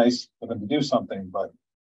would be nice for them to do something, but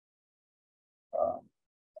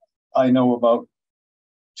I know about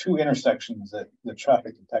 2 intersections that the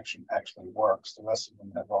traffic detection actually works. The rest of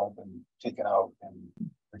them have all been taken out and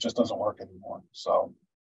it just doesn't work anymore. So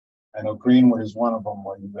I know Greenwood is one of them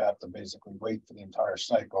where you have to basically wait for the entire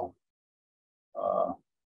cycle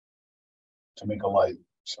to make a light.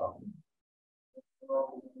 So.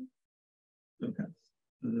 Okay.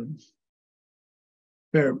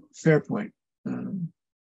 Fair point.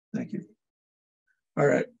 Thank you. All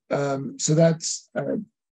right. So that's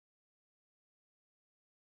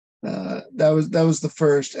that was the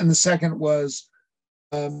first, and the second was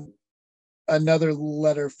another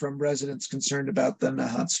letter from residents concerned about the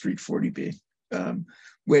Nahant Street 40B,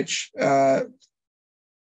 which has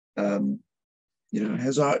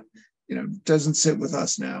doesn't sit with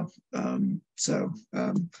us now. So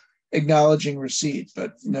acknowledging receipt,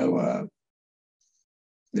 but no,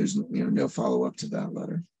 there's no follow up to that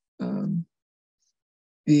letter.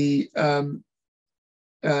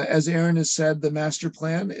 As Aaron has said, the master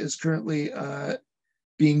plan is currently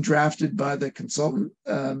being drafted by the consultant.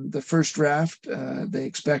 The first draft they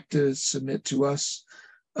expect to submit to us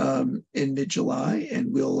in mid-July,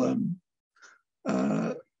 and we'll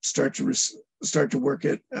start to work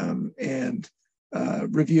it and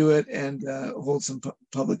review it and hold some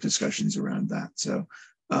public discussions around that. So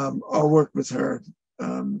I'll work with her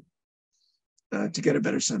to get a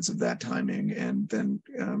better sense of that timing, and then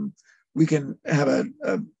we can have a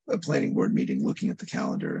planning board meeting looking at the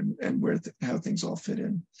calendar and where how things all fit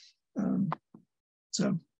in.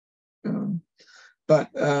 But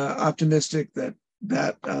optimistic that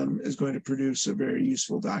is going to produce a very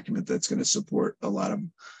useful document that's going to support a lot of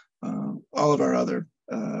all of our other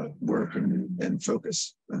work and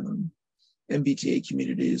focus, MBTA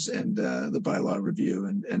communities and the bylaw review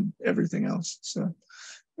and everything else. So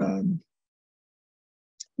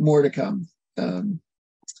more to come.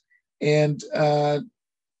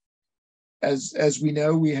 As we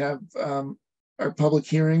know, we have our public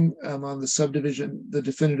hearing on the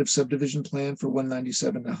definitive subdivision plan for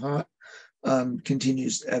 197 Nahant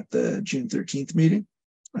continues at the June 13th meeting.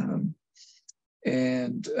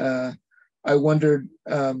 I wondered,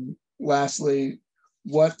 lastly,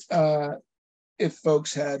 what if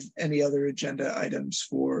folks had any other agenda items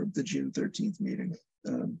for the June 13th meeting.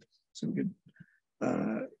 So we could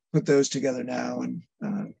put those together now and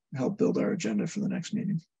help build our agenda for the next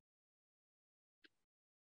meeting.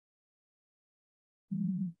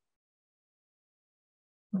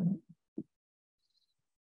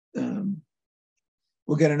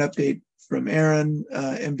 We'll get an update from Aaron,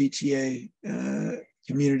 MBTA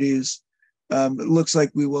communities. It looks like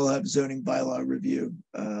we will have zoning bylaw review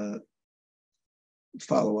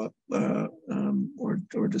follow-up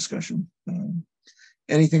or discussion.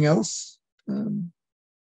 Anything else? All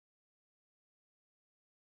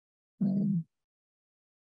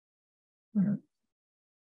right.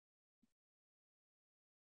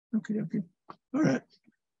 Okay. All right.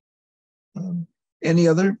 Any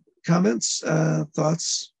other comments,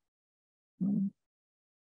 thoughts?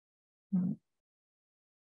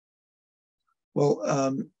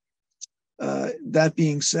 Well, that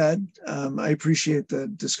being said, I appreciate the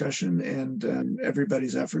discussion and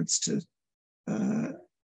everybody's efforts to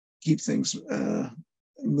keep things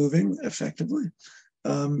moving effectively.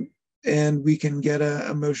 And we can get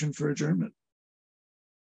a motion for adjournment.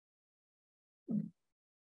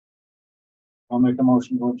 I'll make a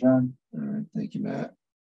motion to adjourn. All right, thank you, Matt.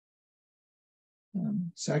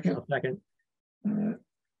 Second? I'll second. All right.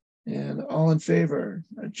 And all in favor?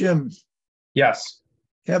 Jim? Yes.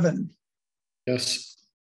 Kevin? Yes.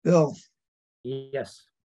 Bill? Yes.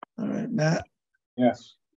 All right, Matt?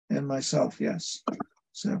 Yes. And myself, yes.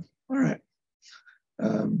 So, all right.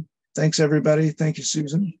 Thanks, everybody. Thank you,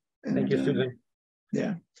 Susan. Thank you, Susan.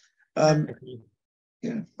 Yeah. Thank you.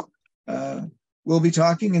 Yeah. We'll be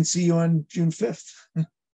talking and see you on June 5th. All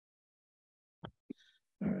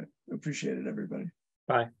right. Appreciate it, everybody.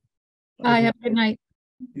 Bye. Bye, have a good night.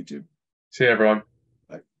 You too. See you, everyone.